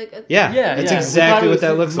moss or like a... Yeah, that's exactly what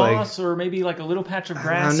that looks like. Moss or maybe like a little patch of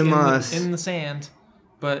grass in the sand.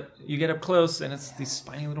 But you get up close and it's these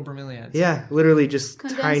spiny little bromeliads. Yeah, literally just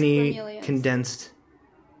tiny, condensed.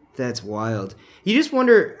 That's wild. You just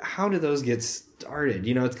wonder, how do those get started?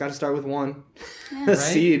 You know, it's got to start with one. Yeah.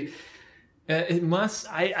 Seed. It must.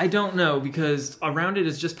 I don't know, because around it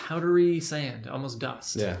is just powdery sand, almost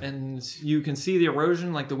dust. Yeah. And you can see the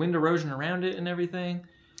erosion, like the wind erosion around it and everything.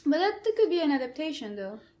 But that could be an adaptation,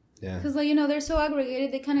 though. Yeah. Because, they're so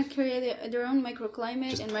aggregated, they kind of carry their own microclimate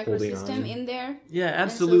just and microsystem in there. Yeah,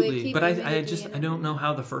 absolutely. So but I don't know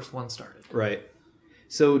how the first one started. Right.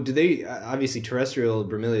 So do they, obviously terrestrial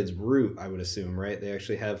bromeliads root, I would assume, right? They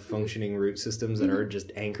actually have functioning root systems that are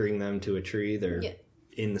just anchoring them to a tree. They're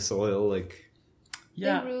in the soil, like...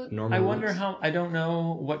 Yeah, I wonder how. I don't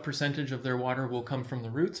know what percentage of their water will come from the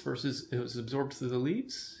roots versus it was absorbed through the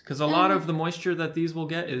leaves. Because a lot of the moisture that these will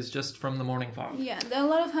get is just from the morning fog. Yeah, a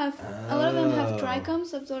lot of them have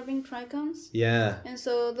trichomes, absorbing trichomes. Yeah, and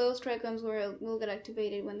so those trichomes will get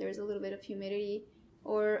activated when there's a little bit of humidity.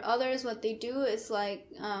 Or others, what they do is like,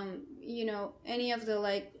 any of the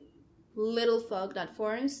like little fog that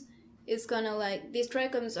forms is gonna like these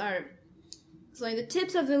trichomes are. So in the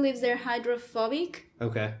tips of the leaves, they're hydrophobic.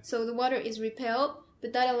 Okay. So the water is repelled,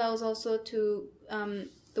 but that allows also to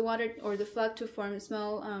the water or the fog to form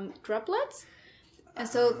small droplets. And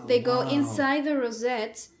so they go inside the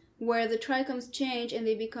rosettes where the trichomes change and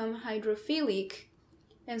they become hydrophilic.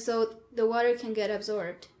 And so the water can get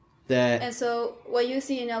absorbed. And so what you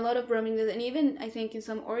see in a lot of bromeliads, and even I think in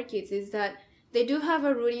some orchids, is that they do have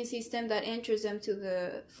a rooting system that enters them to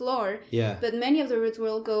the floor. Yeah. But many of the roots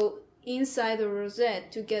will go inside the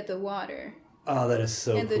rosette to get the water. Oh, that is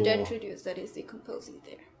so cool. And the detritus that is decomposing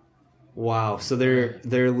there. Wow. So they're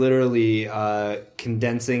literally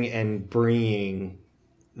condensing and bringing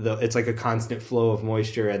it's like a constant flow of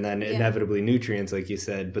moisture and then inevitably nutrients, like you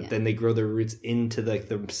said. But then they grow their roots into like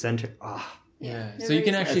the center. Yeah, so you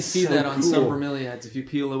can actually see that on some bromeliads. If you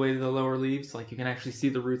peel away the lower leaves, like you can actually see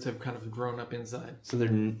the roots have kind of grown up inside. So they're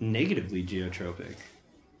negatively geotropic.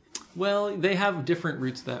 Well, they have different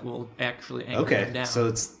roots that will actually anchor them down. So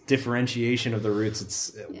it's differentiation of the roots.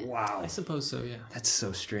 It's wow. I suppose so, yeah. That's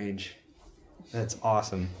so strange. That's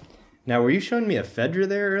awesome. Now, were you showing me a ephedra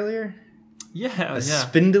there earlier? Yeah, a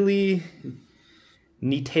spindly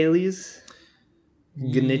Nitales?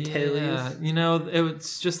 Yeah, you know,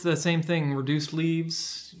 it's just the same thing. Reduced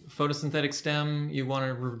leaves, photosynthetic stem. You want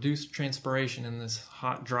to reduce transpiration in this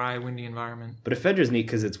hot, dry, windy environment. But ephedra's neat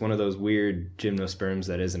because it's one of those weird gymnosperms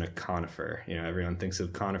that isn't a conifer. You know, everyone thinks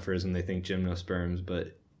of conifers when they think gymnosperms,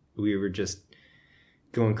 but we were just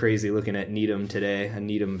going crazy looking at Needham today, a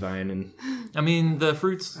Needham vine. And I mean, the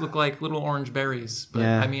fruits look like little orange berries, but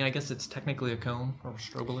I mean, I guess it's technically a cone or a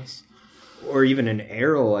strobilus. Or even an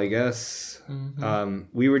aril, I guess. Mm-hmm.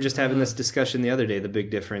 We were just having this discussion the other day. The big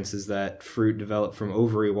difference is that fruit developed from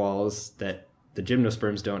ovary walls that the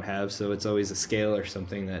gymnosperms don't have, so it's always a scale or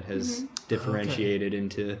something that has differentiated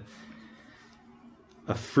into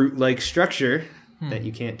a fruit-like structure that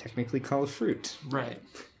you can't technically call a fruit. Right.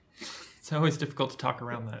 It's always difficult to talk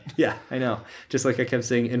around that. Yeah, I know. Just like I kept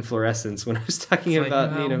saying inflorescence when I was talking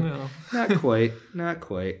about Needham. No. Not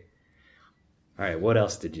quite. All right, what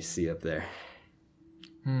else did you see up there?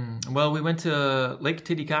 Well, we went to Lake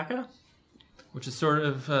Titicaca, which is sort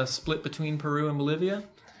of split between Peru and Bolivia.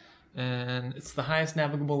 And it's the highest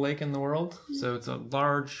navigable lake in the world. So it's a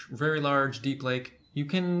large, very large, deep lake. You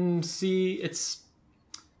can see it's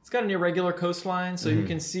got an irregular coastline, so you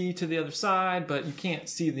can see to the other side, but you can't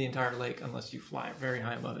see the entire lake unless you fly very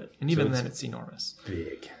high above it. And even then, it's enormous.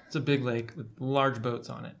 Big. It's a big lake with large boats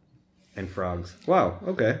on it. And frogs. Wow,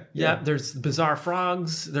 okay. Yeah, there's bizarre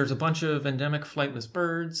frogs. There's a bunch of endemic flightless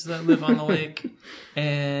birds that live on the lake.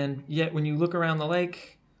 And yet when you look around the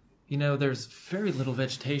lake, you know, there's very little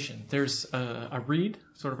vegetation. There's a reed,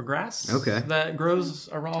 sort of a grass, that grows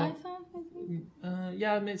around...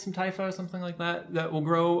 maybe some typha or something like that will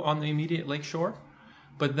grow on the immediate lake shore.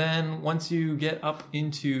 But then once you get up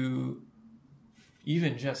into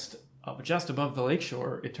even just above the lake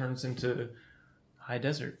shore, it turns into high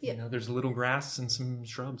desert. You know, there's a little grass and some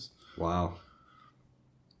shrubs. Wow.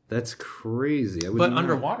 That's crazy. But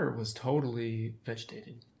underwater was totally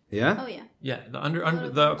vegetated. Yeah? Oh, yeah. Yeah,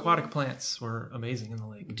 the aquatic plants were amazing in the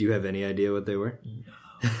lake. Do you have any idea what they were? No.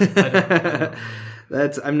 I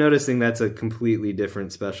don't. I'm noticing that's a completely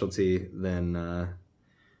different specialty than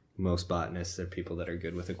most botanists. They're people that are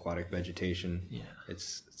good with aquatic vegetation. Yeah.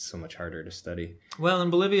 It's so much harder to study. Well,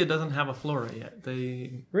 and Bolivia doesn't have a flora yet.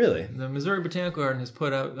 Really? The Missouri Botanical Garden has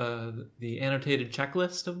put out the annotated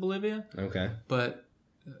checklist of Bolivia. Okay. But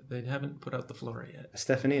they haven't put out the flora yet.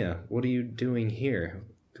 Stefania, what are you doing here?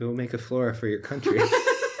 Go make a flora for your country.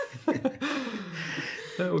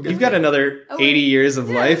 You've got another 80 years of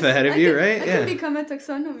life ahead of you, right? I can become a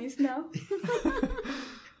taxonomist now.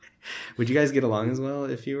 Would you guys get along as well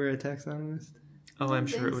if you were a taxonomist? Oh, I'm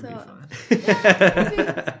sure it would be fun.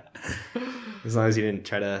 As long as you didn't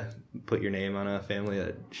try to put your name on a family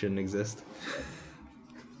that shouldn't exist.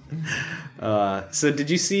 So did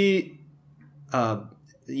you see...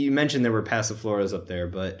 you mentioned there were passifloras up there,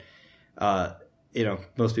 but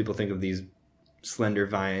most people think of these slender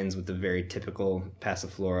vines with the very typical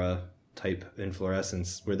passiflora type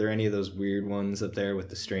inflorescence. Were there any of those weird ones up there with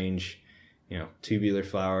the strange, tubular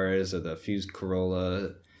flowers or the fused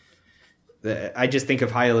corolla? I just think of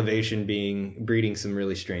high elevation breeding some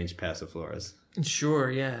really strange passifloras. Sure,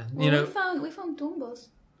 yeah. Well, we found tumbos.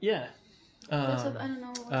 Yeah. I don't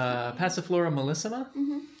know. Passiflora mellissima.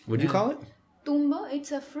 Mm-hmm. What'd you call it? Tumbo.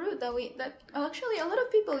 It's a fruit that actually a lot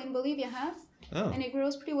of people in Bolivia have. Oh. And it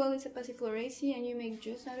grows pretty well. It's a passifloraceae, and you make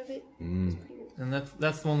juice out of it. It's pretty good. And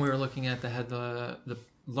that's the one we were looking at that had the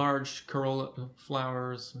large corolla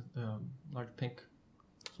flowers, large pink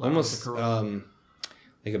flowers. Almost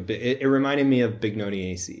like a bit. It reminded me of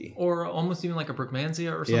Bignoniaceae. Or almost even like a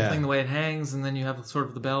Brookmansia or something. The way it hangs, and then you have sort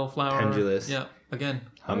of the bell flower. Pendulous. Yeah. Again,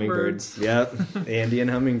 hummingbirds. Yep. The Andean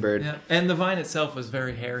hummingbird. Yeah. And the vine itself was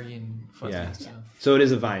very hairy and fuzzy. Yeah. So it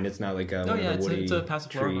is a vine. It's not like a woody it's a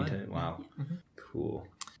passiflora vine. Wow. Yeah. Mm-hmm. Cool.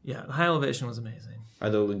 Yeah, the high elevation was amazing. Are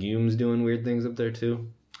the legumes doing weird things up there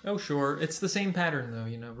too? Oh, sure. It's the same pattern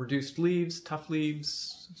though. Reduced leaves, tough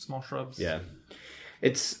leaves, small shrubs. Yeah.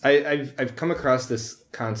 I've come across this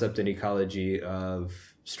concept in ecology of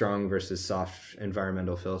strong versus soft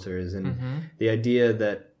environmental filters, and the idea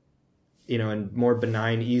that in more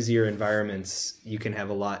benign, easier environments, you can have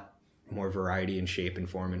a lot more variety in shape and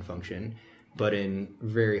form and function. But in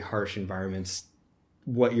very harsh environments,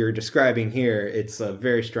 what you're describing here, it's a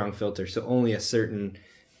very strong filter. So only a certain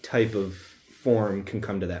type of form can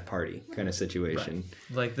come to that party kind of situation.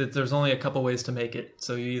 Right. Like there's only a couple ways to make it.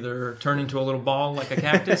 So you either turn into a little ball like a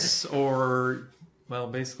cactus or, well,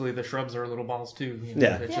 basically the shrubs are little balls too.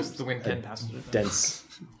 It's just the wind can pass through them. Dense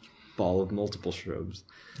ball of multiple shrubs.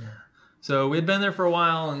 Yeah. So we'd been there for a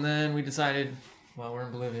while, and then we decided, well, we're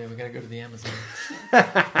in Bolivia, we got to go to the Amazon.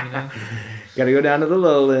 Got to go down to the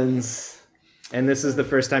lowlands. And this is the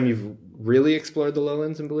first time you've really explored the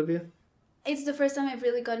lowlands in Bolivia? It's the first time I've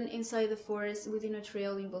really gotten inside the forest within a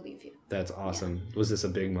trail in Bolivia. That's awesome. Yeah. Was this a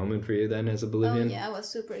big moment for you then as a Bolivian? Oh, yeah, I was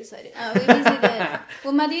super excited. We visited...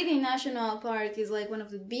 Well, Madidi National Park is like one of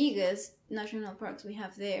the biggest national parks we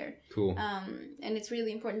have there. Cool. And it's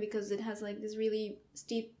really important because it has like this really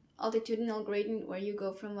steep altitudinal gradient where you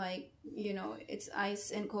go from like, it's ice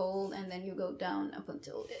and cold, and then you go down up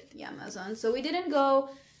until the Amazon. So we didn't go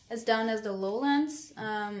as down as the lowlands.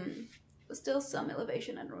 Still some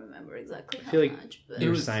elevation. I don't remember exactly how much. But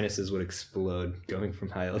your sinuses would explode going from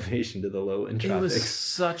high elevation to the lowland tropics. It was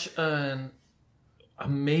such an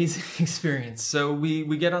amazing experience. So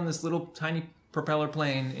we get on this little tiny propeller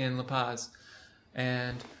plane in La Paz,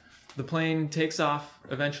 and the plane takes off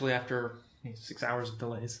eventually after 6 hours of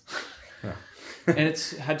delays. Huh. And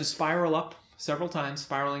it's had to spiral up several times,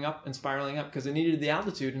 spiraling up because it needed the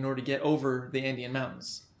altitude in order to get over the Andean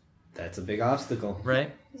mountains. That's a big obstacle.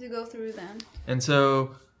 Right? To go through them. And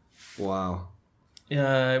so... Wow.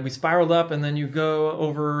 We spiraled up, and then you go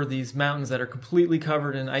over these mountains that are completely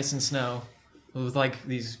covered in ice and snow with like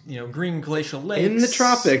these, green glacial lakes. In the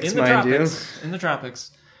tropics, In the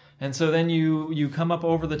tropics. And so then you come up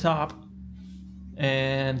over the top,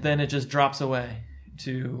 and then it just drops away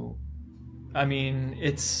to...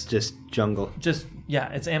 it's... Just jungle.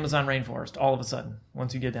 It's Amazon rainforest all of a sudden,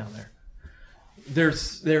 once you get down there.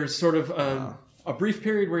 There's sort of a brief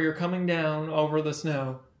period where you're coming down over the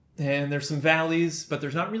snow, and there's some valleys, but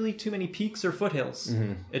there's not really too many peaks or foothills.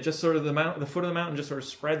 Mm-hmm. It just sort of the foot of the mountain just sort of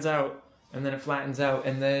spreads out, and then it flattens out,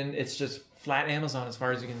 and then it's just flat Amazon as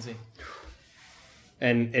far as you can see.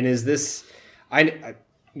 And is this? I'm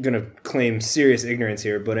going to claim serious ignorance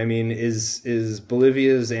here, but is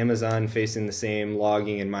Bolivia's Amazon facing the same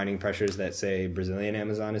logging and mining pressures that, say, Brazilian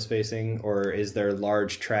Amazon is facing? Or is there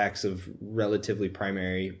large tracts of relatively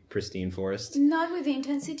primary, pristine forest? Not with the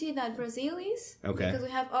intensity that Brazil is. Okay. Because we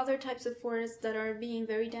have other types of forests that are being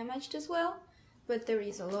very damaged as well. But there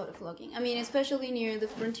is a lot of logging. Especially near the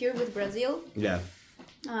frontier with Brazil. Yeah.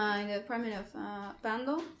 In the department of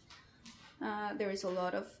Pando, there is a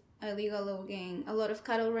lot of illegal logging, a lot of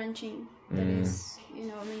cattle ranching that is,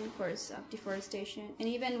 main course of deforestation. And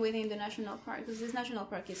even within the national park, because this national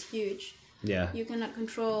park is huge. Yeah. You cannot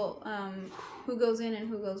control who goes in and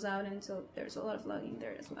who goes out, and so there's a lot of logging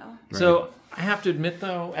there as well. Right. So I have to admit,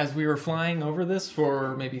 though, as we were flying over this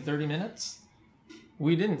for maybe 30 minutes,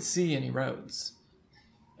 we didn't see any roads.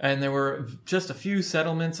 And there were just a few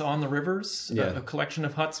settlements on the rivers, a collection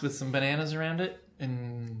of huts with some bananas around it,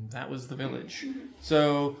 and that was the village. Mm-hmm.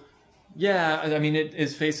 So... yeah, it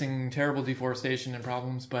is facing terrible deforestation and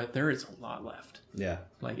problems, but there is a lot left. Yeah.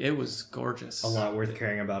 It was gorgeous. A lot worth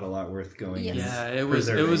caring about, a lot worth going. Yes. Yeah, it was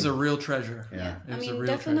a real treasure. Yeah.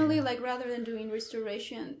 Definitely, treasure. Rather than doing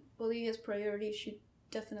restoration, Bolivia's priority should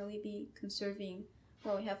definitely be conserving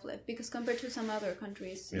what we have left. Because compared to some other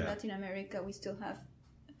countries in Latin America, we still have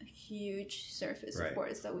a huge surface of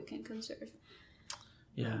forest that we can conserve.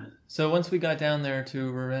 Yeah. So once we got down there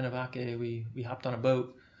to Rurrenabaque, we hopped on a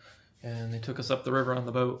boat. And they took us up the river on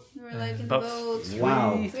the boat. We were in the boat.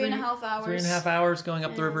 3.5 hours. 3.5 hours going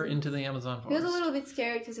up the river into the Amazon forest. He was a little bit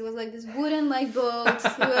scared because it was this wooden boat.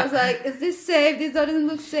 He was like, is this safe? This doesn't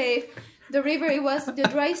look safe. The river, it was the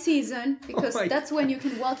dry season because that's when you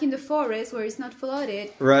can walk in the forest where it's not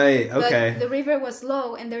flooded. Right, okay. But the river was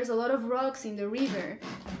low and there's a lot of rocks in the river.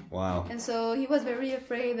 Wow. And so he was very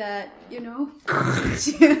afraid that,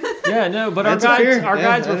 Yeah, no, but our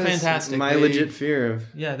guides were fantastic. My legit fear of...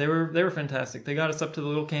 Yeah, they were fantastic. They got us up to the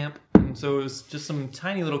little camp. And so it was just some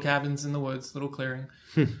tiny little cabins in the woods, little clearing.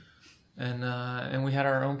 And we had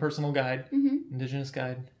our own personal guide, indigenous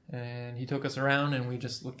guide. And he took us around, and we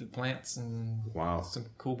just looked at plants and some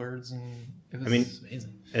cool birds, and it was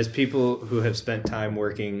amazing. As people who have spent time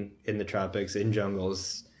working in the tropics, in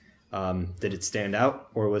jungles, did it stand out,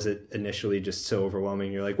 or was it initially just so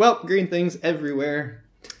overwhelming? You're like, well, green things everywhere.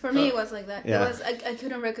 For me, it was like that. Yeah. It was I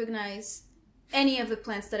couldn't recognize any of the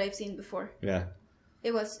plants that I've seen before. Yeah,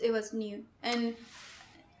 it was new, and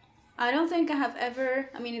I don't think I have ever.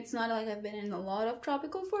 I mean, it's not like I've been in a lot of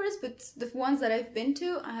tropical forests, but the ones that I've been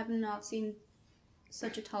to, I have not seen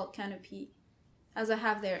such a tall canopy as I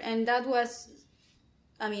have there. And that was,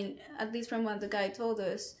 I mean, at least from what the guy told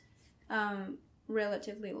us,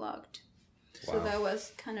 relatively logged. Wow. So that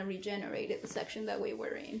was kind of regenerated, the section that we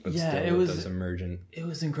were in. But Yeah, still, it was does emergent. It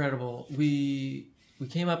was incredible. We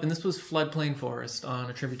came up, and this was floodplain forest on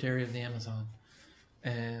a tributary of the Amazon,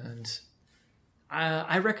 and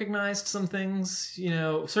I recognized some things. You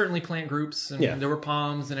know, certainly plant groups, and there were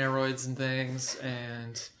palms and aroids and things,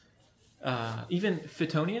 and even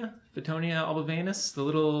Phytonia albivanus, the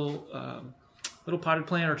little potted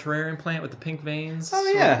plant or terrarium plant with the pink veins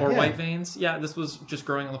or white veins. Yeah, this was just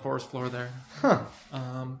growing on the forest floor there. Huh.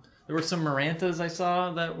 There were some marantas I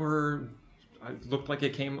saw that looked like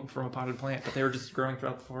it came from a potted plant, but they were just growing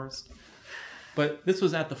throughout the forest. But this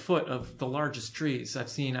was at the foot of the largest trees I've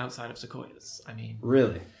seen outside of sequoias. I mean,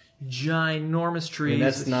 Really? ginormous trees. I mean,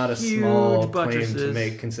 that's with not a huge small buttresses. claim to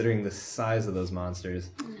make, considering the size of those monsters.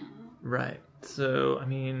 Right. So, I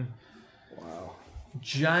mean, Wow.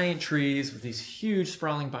 giant trees with these huge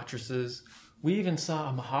sprawling buttresses. We even saw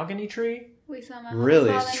a mahogany tree. We saw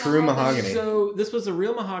Really? fallen True mahogany. So this was a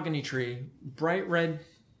real mahogany tree, bright red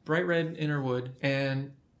inner wood,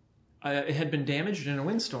 and it had been damaged in a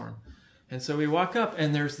windstorm. And so we walk up,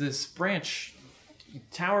 and there's this branch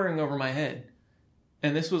towering over my head,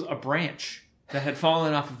 and this was a branch that had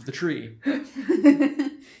fallen off of the tree.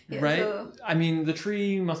 Right? So, I mean, the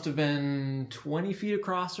tree must have been 20 feet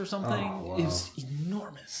across or something. Oh, wow. It was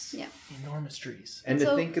enormous. Yeah. Enormous trees. And to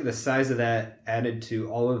So- think of the size of that added to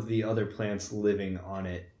all of the other plants living on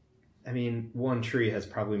it. I mean, one tree has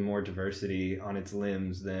probably more diversity on its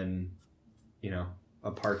limbs than, a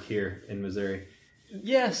park here in Missouri.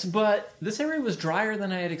 Yes, but this area was drier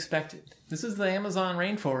than I had expected. This is the Amazon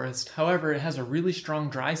rainforest. However, it has a really strong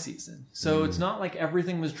dry season. So it's not like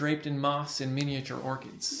everything was draped in moss and miniature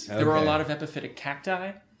orchids. There were a Okay. lot of epiphytic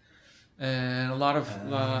cacti and a lot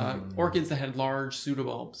of orchids that had large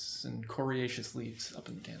pseudobulbs and coriaceous leaves up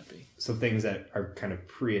in the canopy. So things that are kind of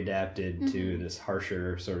pre-adapted to this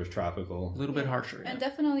harsher sort of tropical. A little bit harsher. and Yeah.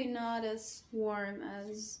 definitely not as warm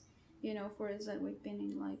as, forests that we've been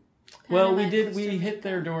in, like Well, Panama we and did. Costa We hit Rica.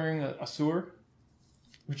 there during a soar,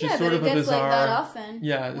 which Yeah, is sort but of it a gets bizarre. like that often.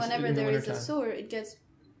 Yeah, it's Whenever in the there is a wintertime. soar, it gets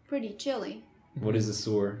pretty chilly. What is a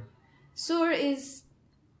soar? Soar is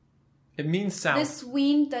It means south. this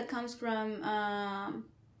wind that comes from, I'm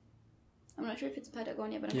not sure if it's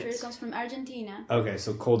Patagonia, but I'm sure Yes. it comes from Argentina. Okay,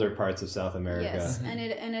 so colder parts of South America. Yes, and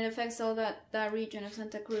it affects all that region of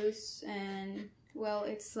Santa Cruz, and well,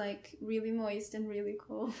 it's like really moist and really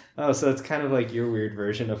cold. Oh, so it's kind of like your weird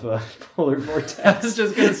version of a polar I vortex. was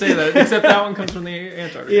just gonna say that, except that one comes from the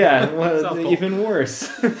Antarctica. Yeah, South well, Pole. even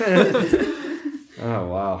worse. Oh,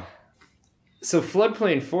 wow. So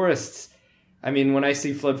floodplain forests, I mean, when I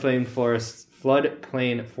see floodplain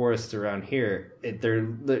forests around here,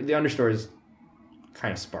 the understory is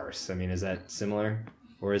kind of sparse. I mean, is that similar?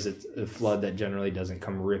 Or is it a flood that generally doesn't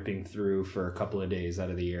come ripping through for a couple of days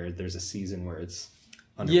out of the year? There's a season where it's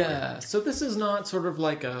underwater. Yeah, so this is not sort of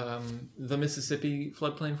like the Mississippi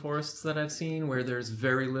floodplain forests that I've seen, where there's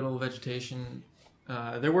very little vegetation.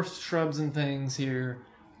 There were shrubs and things here.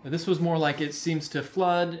 This was more like it seems to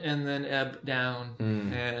flood and then ebb down,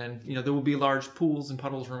 and there will be large pools and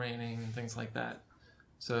puddles remaining and things like that.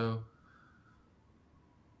 So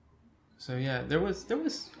yeah, there was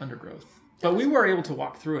undergrowth, but we were able to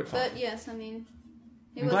walk through it fine. But yes, I mean,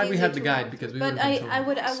 I'm glad we easy had the to guide walk because through. we But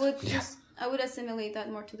would've been I would assimilate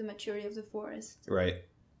that more to the maturity of the forest. Right.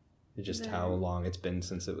 Just how long it's been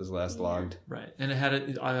since it was last logged. Right, and it had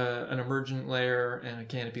an emergent layer and a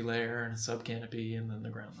canopy layer and a subcanopy and then the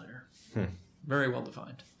ground layer. Very well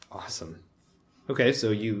defined. Awesome. Okay, so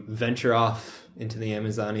you venture off into the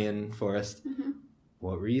Amazonian forest.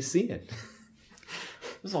 What were you seeing?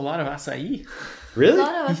 There's a lot of acai. Really? A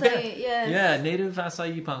lot of us, yes. Yeah, native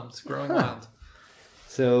acai palms growing wild.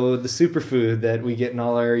 So the superfood that we get in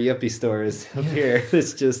all our yuppie stores up here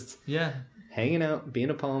is just Yeah. hanging out, being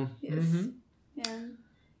a palm. Yes. Yeah.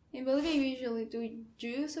 In Bolivia, we usually do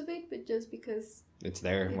juice of it, but just because. It's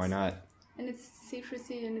there. Why not? And it's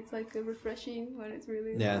citrusy and it's like refreshing when it's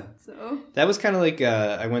really Yeah. hot, so. That was kind of like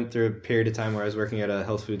I went through a period of time where I was working at a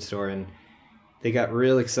health food store and they got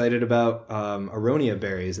real excited about aronia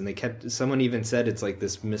berries, and someone even said it's like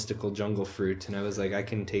this mystical jungle fruit, and I was like, I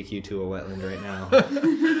can take you to a wetland right now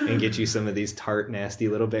and get you some of these tart, nasty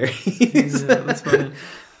little berries. Yeah, that's funny.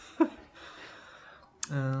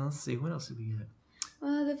 Let's see, what else did we get?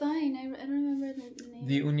 Well, the vine. I don't remember the name.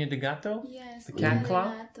 The uña de gato? Yes. the cat uña de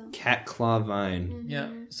claw? gato. Cat claw vine. Yeah.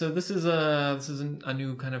 So this is a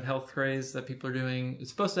new kind of health craze that people are doing. It's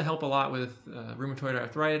supposed to help a lot with rheumatoid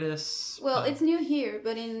arthritis. Well, it's new here,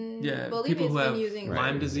 but in Bolivia people who it's have been using it.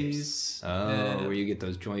 Lyme disease. Where you get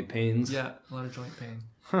those joint pains. Yeah, a lot of joint pain.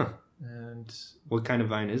 Huh. And What kind of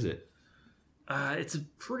vine is it? it's a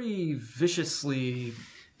pretty viciously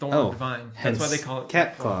thorned vine. That's why they call it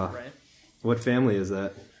cat claw. Right? What family is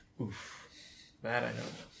that? Oof. That I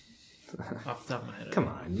don't know. Off the top of my head. Come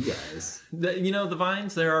on, you guys. The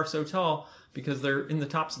vines there are so tall because they're in the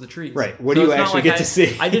tops of the trees. Right. What do you it's not actually get to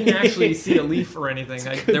see? I didn't actually see a leaf or anything.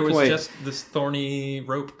 There was point. just this thorny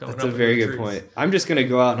rope going That's up. a very the good trees. point. I'm just going to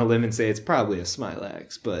go out on a limb and say it's probably a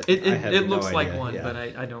smilax, but I have It no looks like idea. one, Yeah. but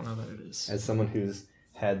I don't know that it is. As someone who's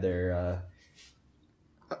had their...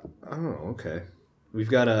 Oh, okay. We've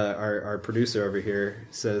got our producer over here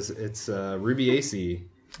says it's Rubiaceae.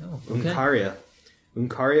 Oh, okay.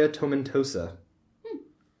 Uncaria tomentosa.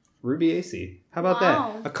 Rubiaceae. How about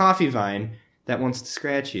Wow. that? A coffee vine that wants to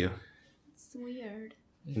scratch you. It's weird.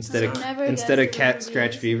 Instead I never of guessed it cat was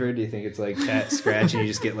scratch Rubiaceae. fever, do you think it's like cat scratch and you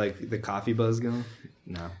just get like the coffee buzz going?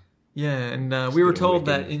 No. Yeah, and we were told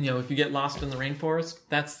wicked. that if you get lost in the rainforest,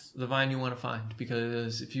 that's the vine you want to find,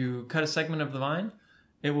 because if you cut a segment of the vine,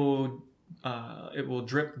 it will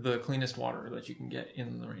drip the cleanest water that you can get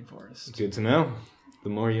in the rainforest. Good to know. The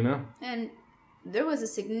more you know. And there was a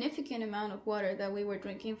significant amount of water that we were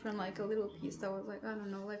drinking from like a little piece that was like, I don't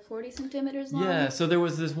know, like 40 centimeters long. Yeah, so there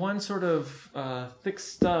was this one sort of thick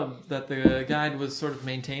stub that the guide was sort of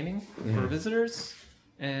maintaining for visitors,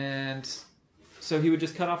 and so he would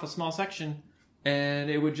just cut off a small section, and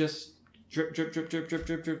it would just drip, drip, drip, drip, drip,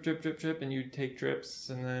 drip, drip, drip, drip, drip, and you'd take drips,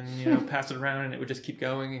 and then pass it around, and it would just keep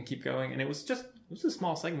going, and it was a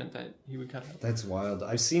small segment that he would cut out. That's wild.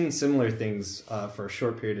 I've seen similar things for a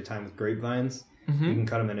short period of time with grapevines. Mm-hmm. You can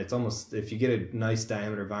cut them, and it's almost, if you get a nice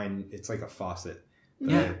diameter vine, it's like a faucet.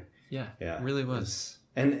 Yeah, Yeah. it really was.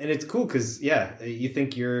 And it's cool because, you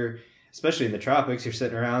think especially in the tropics, you're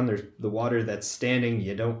sitting around, there's the water that's standing,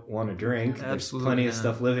 you don't want to drink. Absolutely, there's plenty of yeah.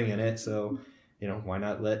 stuff living in it, so, why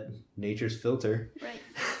not let nature's filter? Right.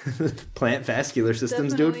 Plant vascular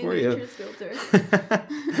systems do it for you. Nature's filter.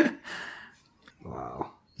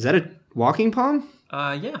 Wow. Is that a walking palm?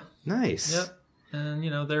 Yeah. Nice. Yep.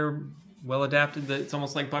 And they're well adapted. It's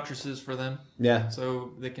almost like buttresses for them, Yeah.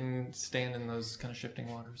 so they can stand in those kind of shifting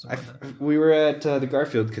waters. And whatnot. We were at the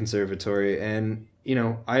Garfield Conservatory, and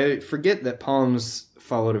I forget that palms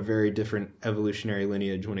followed a very different evolutionary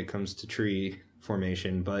lineage when it comes to tree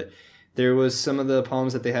formation, but there was some of the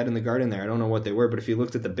palms that they had in the garden there. I don't know what they were, but if you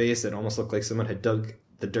looked at the base, it almost looked like someone had dug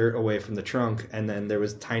the dirt away from the trunk, and then there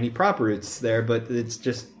was tiny prop roots there, but it's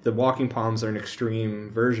just the walking palms are an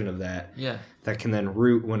extreme version of that. Yeah. That can then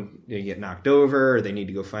root when they get knocked over, or they need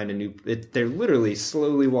to go find a new... they're literally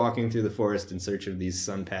slowly walking through the forest in search of these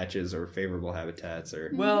sun patches or favorable habitats.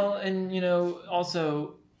 Or Well, and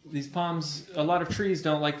also these palms, a lot of trees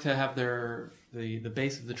don't like to have the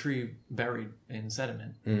base of the tree buried in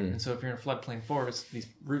sediment. And so if you're in a floodplain forest, these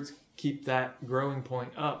roots keep that growing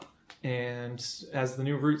point up. And as the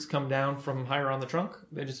new roots come down from higher on the trunk,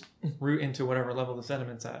 they just root into whatever level the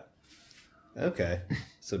sediment's at. Okay.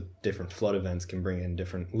 So different flood events can bring in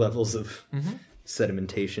different levels of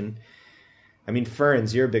sedimentation. I mean,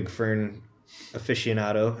 ferns, you're a big fern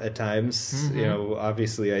aficionado at times.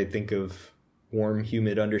 Obviously I think of warm,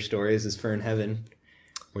 humid understories as fern heaven,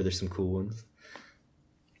 where there's some cool ones.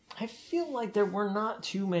 I feel like there were not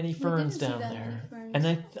too many ferns didn't see down that there. many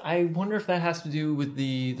And I wonder if that has to do with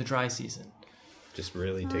the dry season. Just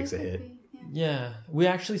really takes a hit. Yeah, we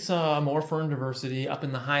actually saw more fern diversity up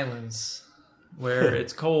in the highlands, where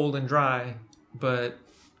it's cold and dry, but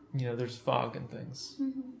there's fog and things,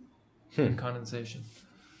 and condensation.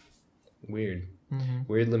 Weird.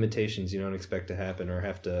 Weird limitations you don't expect to happen or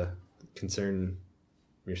have to concern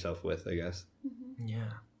yourself with, I guess. Yeah.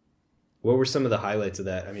 What were some of the highlights of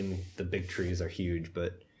that? I mean, the big trees are huge,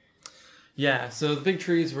 but... Yeah, so the big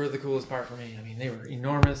trees were the coolest part for me. I mean, they were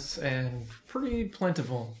enormous and pretty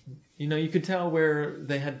plentiful. You could tell where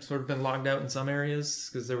they had sort of been logged out in some areas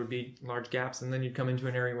because there would be large gaps, and then you'd come into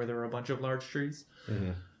an area where there were a bunch of large trees.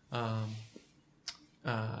 But I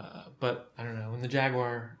don't know, when we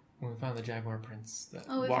found the jaguar prints,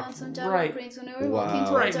 We found some jaguar right, prints when we were walking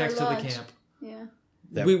towards right our next to the lodge. camp. Yeah.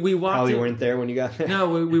 That We walked probably in- weren't there when you got there. No,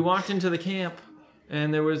 we walked into the camp,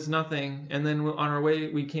 and there was nothing. And then on our way,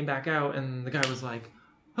 we came back out, and the guy was like,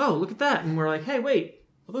 "Oh, look at that!" And we're like, "Hey, wait,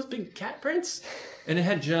 are those big cat prints? And it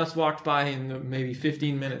had just walked by in the maybe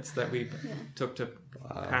 15 minutes that we took to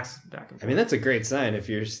pass back and forth. I mean, that's a great sign if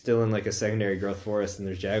you're still in like a secondary growth forest and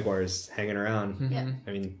there's jaguars hanging around. Mm-hmm. Yeah.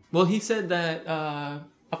 I mean, Well, he said that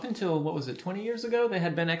up until, 20 years ago, they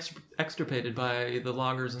had been extirpated by the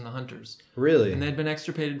loggers and the hunters. really? And they had been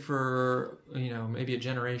extirpated for, maybe a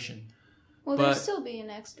generation. Well, But- they're still being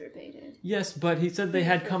extirpated. Yes, but he said they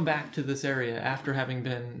had come back to this area after having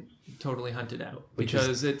been totally hunted out. Which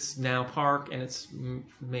because it's now park and it's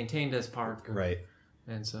maintained as park. Right.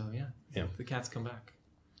 And so, Yeah. the cats come back.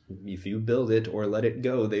 If you build it or let it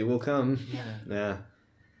go, they will come. Yeah.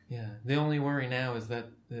 Yeah. The only worry now is that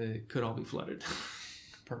it could all be flooded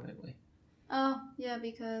permanently. Oh, yeah,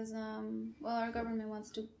 because, our government wants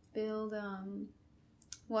to build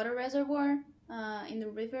water reservoir in the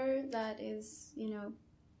river that is,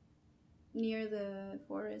 near the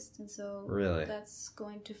forest. And so Really? that's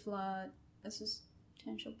going to flood a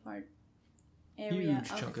substantial area Huge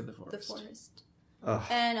chunk of the forest. Ugh.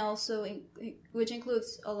 And also, which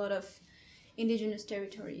includes a lot of indigenous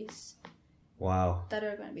territories Wow. that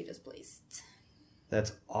are going to be displaced.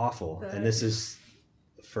 That's awful. But- And this is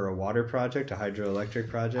for a water project, a hydroelectric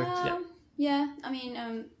project? Yeah, I mean,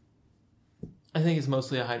 I think it's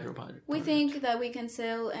mostly a hydro project. we think that we can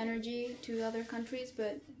sell energy to other countries,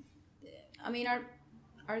 but I mean,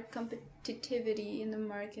 our competitivity in the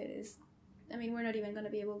market is, I mean, we're not even going to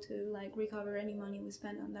be able to recover any money we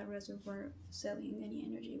spend on that reservoir selling any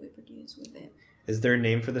energy we produce with it. Is there a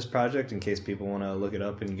name for this project in case people want to look it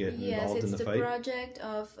up and get Yes, involved it's in the the fight? project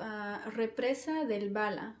of Represa del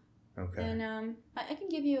Bala. Okay. And I can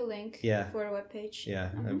give you a link for a webpage. Yeah,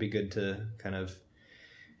 that'd be good to kind of...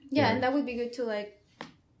 Yeah, and that would be good to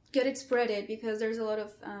get it spreaded, because there's a lot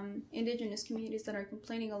of indigenous communities that are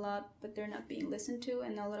complaining a lot, but they're not being listened to,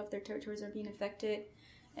 and a lot of their territories are being affected.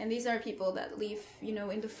 And these are people that live,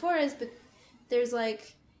 in the forest, but there's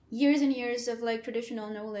years and years of traditional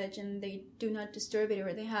knowledge, and they do not disturb it,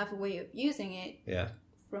 or they have a way of using it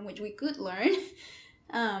from which we could learn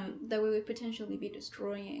that we would potentially be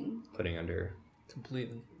destroying. Putting under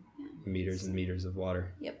Completely. meters and meters of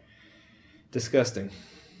water. Yep. Disgusting.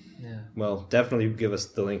 Yeah. Well, definitely give us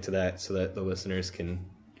the link to that so that the listeners can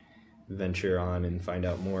venture on and find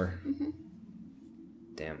out more. Mm-hmm.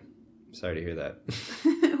 Damn. Sorry to hear that.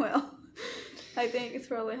 Well, I think it's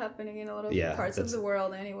probably happening in a lot of parts of the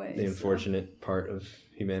world anyway. The unfortunate part of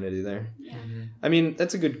humanity there. Yeah. Mm-hmm. I mean,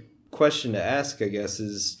 that's a good question to ask, I guess,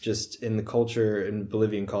 is just in the culture, in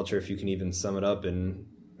Bolivian culture, if you can even sum it up in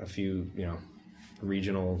a few,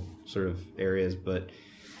 regional sort of areas, but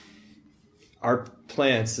our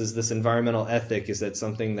plants, is this environmental ethic, is that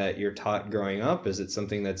something that you're taught growing up? Is it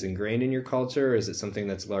something that's ingrained in your culture? Or is it something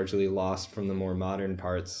that's largely lost from the more modern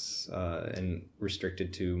parts and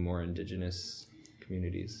restricted to more indigenous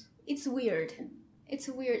communities? It's weird. It's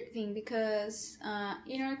a weird thing because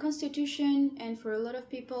in our constitution, and for a lot of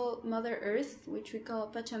people, Mother Earth, which we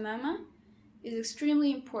call Pachamama, is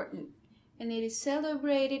extremely important. And it is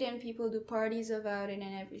celebrated, and people do parties about it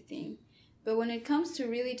and everything. But when it comes to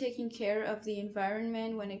really taking care of the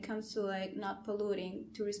environment, when it comes to not polluting,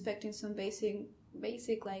 to respecting some basic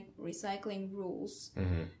recycling rules,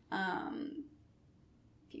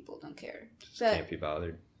 people don't care. Just can't be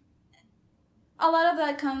bothered. A lot of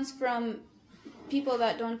that comes from people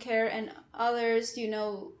that don't care, and others,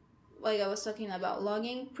 like I was talking about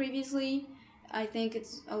logging previously. I think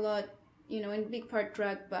it's a lot, in big part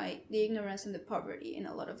dragged by the ignorance and the poverty in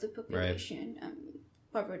a lot of the population. Right.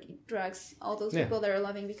 Poverty drags all those people that are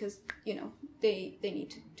loving because, they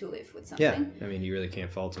need to live with something. Yeah, I mean, you really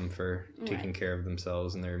can't fault them for taking care of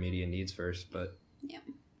themselves and their immediate needs first, but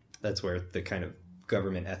that's where the kind of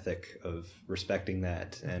government ethic of respecting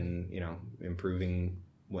that and, improving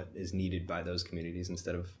what is needed by those communities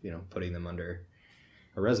instead of, putting them under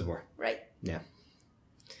a reservoir. Right. Yeah.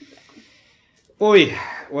 Oy,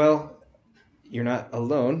 well, you're not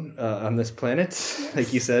alone on this planet. Yes.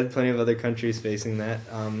 Like you said, plenty of other countries facing that.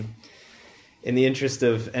 In the interest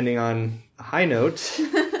of ending on a high note,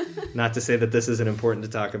 not to say that this isn't important to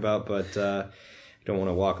talk about, but I don't want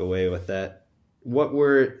to walk away with that. What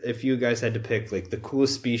were, if you guys had to pick, the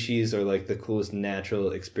coolest species or, the coolest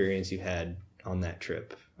natural experience you had on that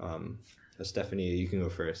trip? Stephanie, you can go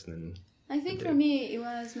first. And then I think for me, it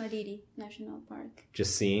was Mariri National Park.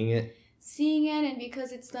 Just seeing it? Seeing it, and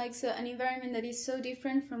because it's an environment that is so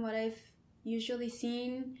different from what I've usually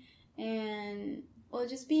seen, and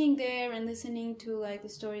just being there and listening to the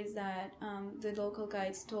stories that the local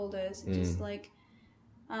guides told us, just I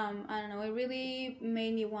don't know, it really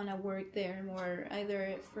made me want to work there more,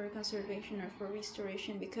 either for conservation or for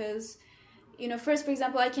restoration, because first, for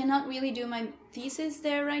example, I cannot really do my thesis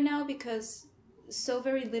there right now because so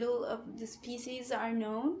very little of the species are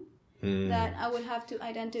known that I would have to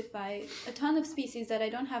identify a ton of species that I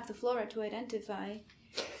don't have the flora to identify.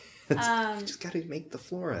 Just got to make the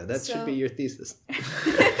flora. That should be your thesis.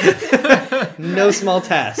 No small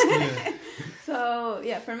task. So,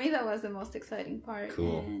 for me, that was the most exciting part.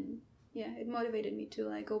 Cool. And it motivated me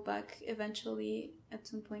to go back eventually at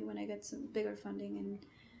some point when I get some bigger funding and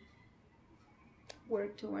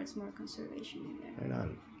work towards more conservation in there. Right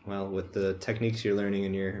on. Well, with the techniques you're learning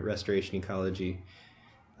in your restoration ecology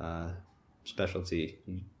specialty,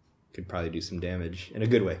 you could probably do some damage in a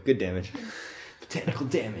good way. Good damage. Botanical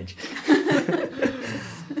damage.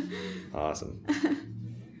 Awesome.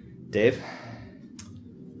 Dave?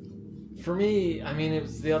 For me, I mean, it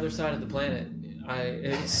was the other side of the planet.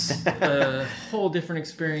 It's a whole different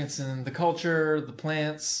experience in the culture, the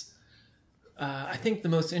plants. I think the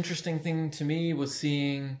most interesting thing to me was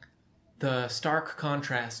seeing the stark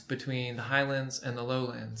contrast between the highlands and the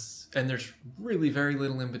lowlands. And there's really very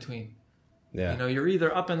little in between. Yeah. You're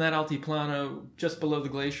either up in that altiplano just below the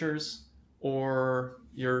glaciers, or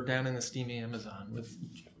you're down in the steamy Amazon with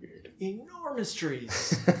enormous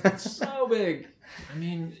trees. It's so big. I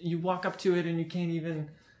mean, you walk up to it and you can't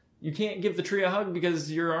give the tree a hug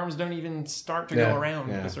because your arms don't even start to go around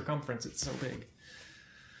the circumference. It's so big.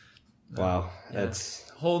 Wow.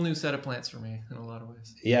 That's a whole new set of plants for me in a lot of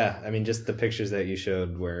ways. Yeah. I mean, just the pictures that you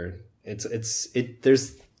showed where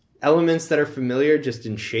there's elements that are familiar just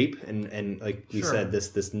in shape and like we said,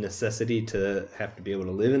 this necessity to have to be able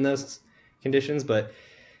to live in those conditions, but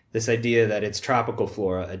this idea that it's tropical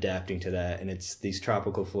flora adapting to that, and it's these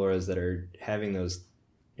tropical floras that are having those,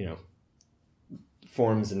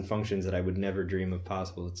 forms and functions that I would never dream of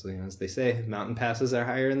possible. It's, as they say, mountain passes are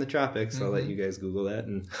higher in the tropics. Mm-hmm. I'll let you guys Google that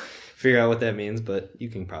and figure out what that means, but you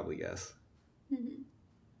can probably guess. Mm-hmm.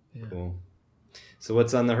 Yeah. Cool. So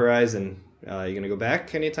what's on the horizon? You going to go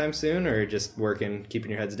back anytime soon, or just working, keeping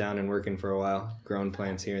your heads down and working for a while, growing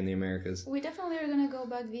plants here in the Americas? We definitely are going to go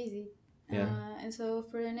back visit. Yeah. And so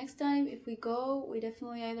for the next time, if we go, we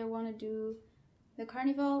definitely either want to do the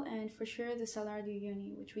carnival and for sure the Salar de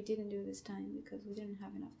Uyuni, which we didn't do this time because we didn't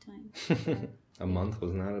have enough time. A month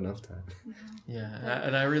was not enough time. Yeah,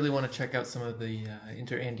 and I really want to check out some of the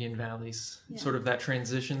inter-Andean valleys, sort of that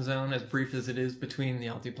transition zone, as brief as it is, between the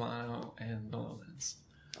Altiplano and the lowlands.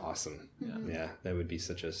 Awesome. Mm-hmm. Yeah, that would be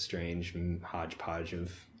such a strange hodgepodge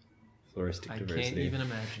of floristic diversity. I can't even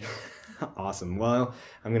imagine. Awesome. Well,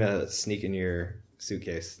 I'm going to sneak in your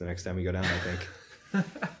suitcase the next time we go down, I think.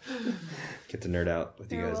 Get to nerd out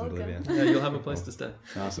with you guys in Bolivia. Yeah, you'll have a place to stay.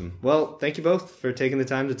 Awesome. Well, thank you both for taking the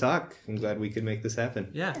time to talk. I'm glad we could make this happen.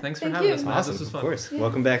 Yeah, thanks for having us, man. Awesome. This was fun. Of course. Yeah.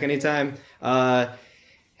 Welcome back anytime.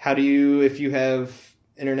 How do you, if you have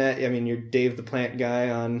internet, I mean, you're Dave the Plant Guy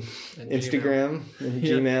on And Instagram and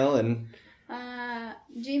Gmail and...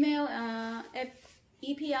 Gmail,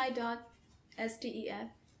 epi.stef,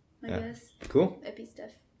 I guess. Cool.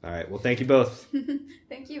 Epistef. All right. Well, thank you both.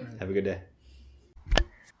 Thank you. Have a good day.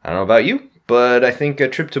 I don't know about you, but I think a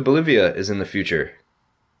trip to Bolivia is in the future.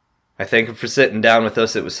 I thank them for sitting down with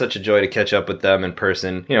us. It was such a joy to catch up with them in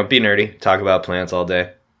person. Be nerdy, talk about plants all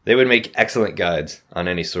day. They would make excellent guides on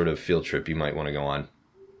any sort of field trip you might want to go on.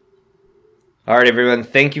 All right, everyone.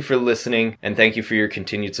 Thank you for listening, and thank you for your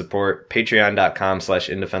continued support.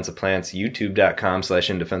 Patreon.com/indefenseofplants,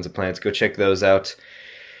 YouTube.com/indefenseofplants. Go check those out.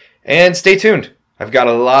 And stay tuned. I've got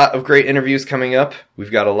a lot of great interviews coming up.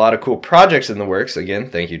 We've got a lot of cool projects in the works.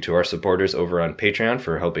 Again, thank you to our supporters over on Patreon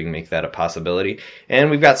for helping make that a possibility.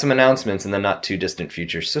 And we've got some announcements in the not-too-distant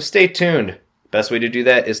future, so stay tuned. Best way to do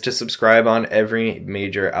that is to subscribe on every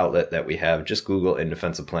major outlet that we have. Just Google In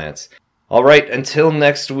Defense of Plants. All right, until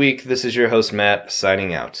next week, this is your host, Matt,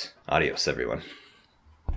 signing out. Adios, everyone.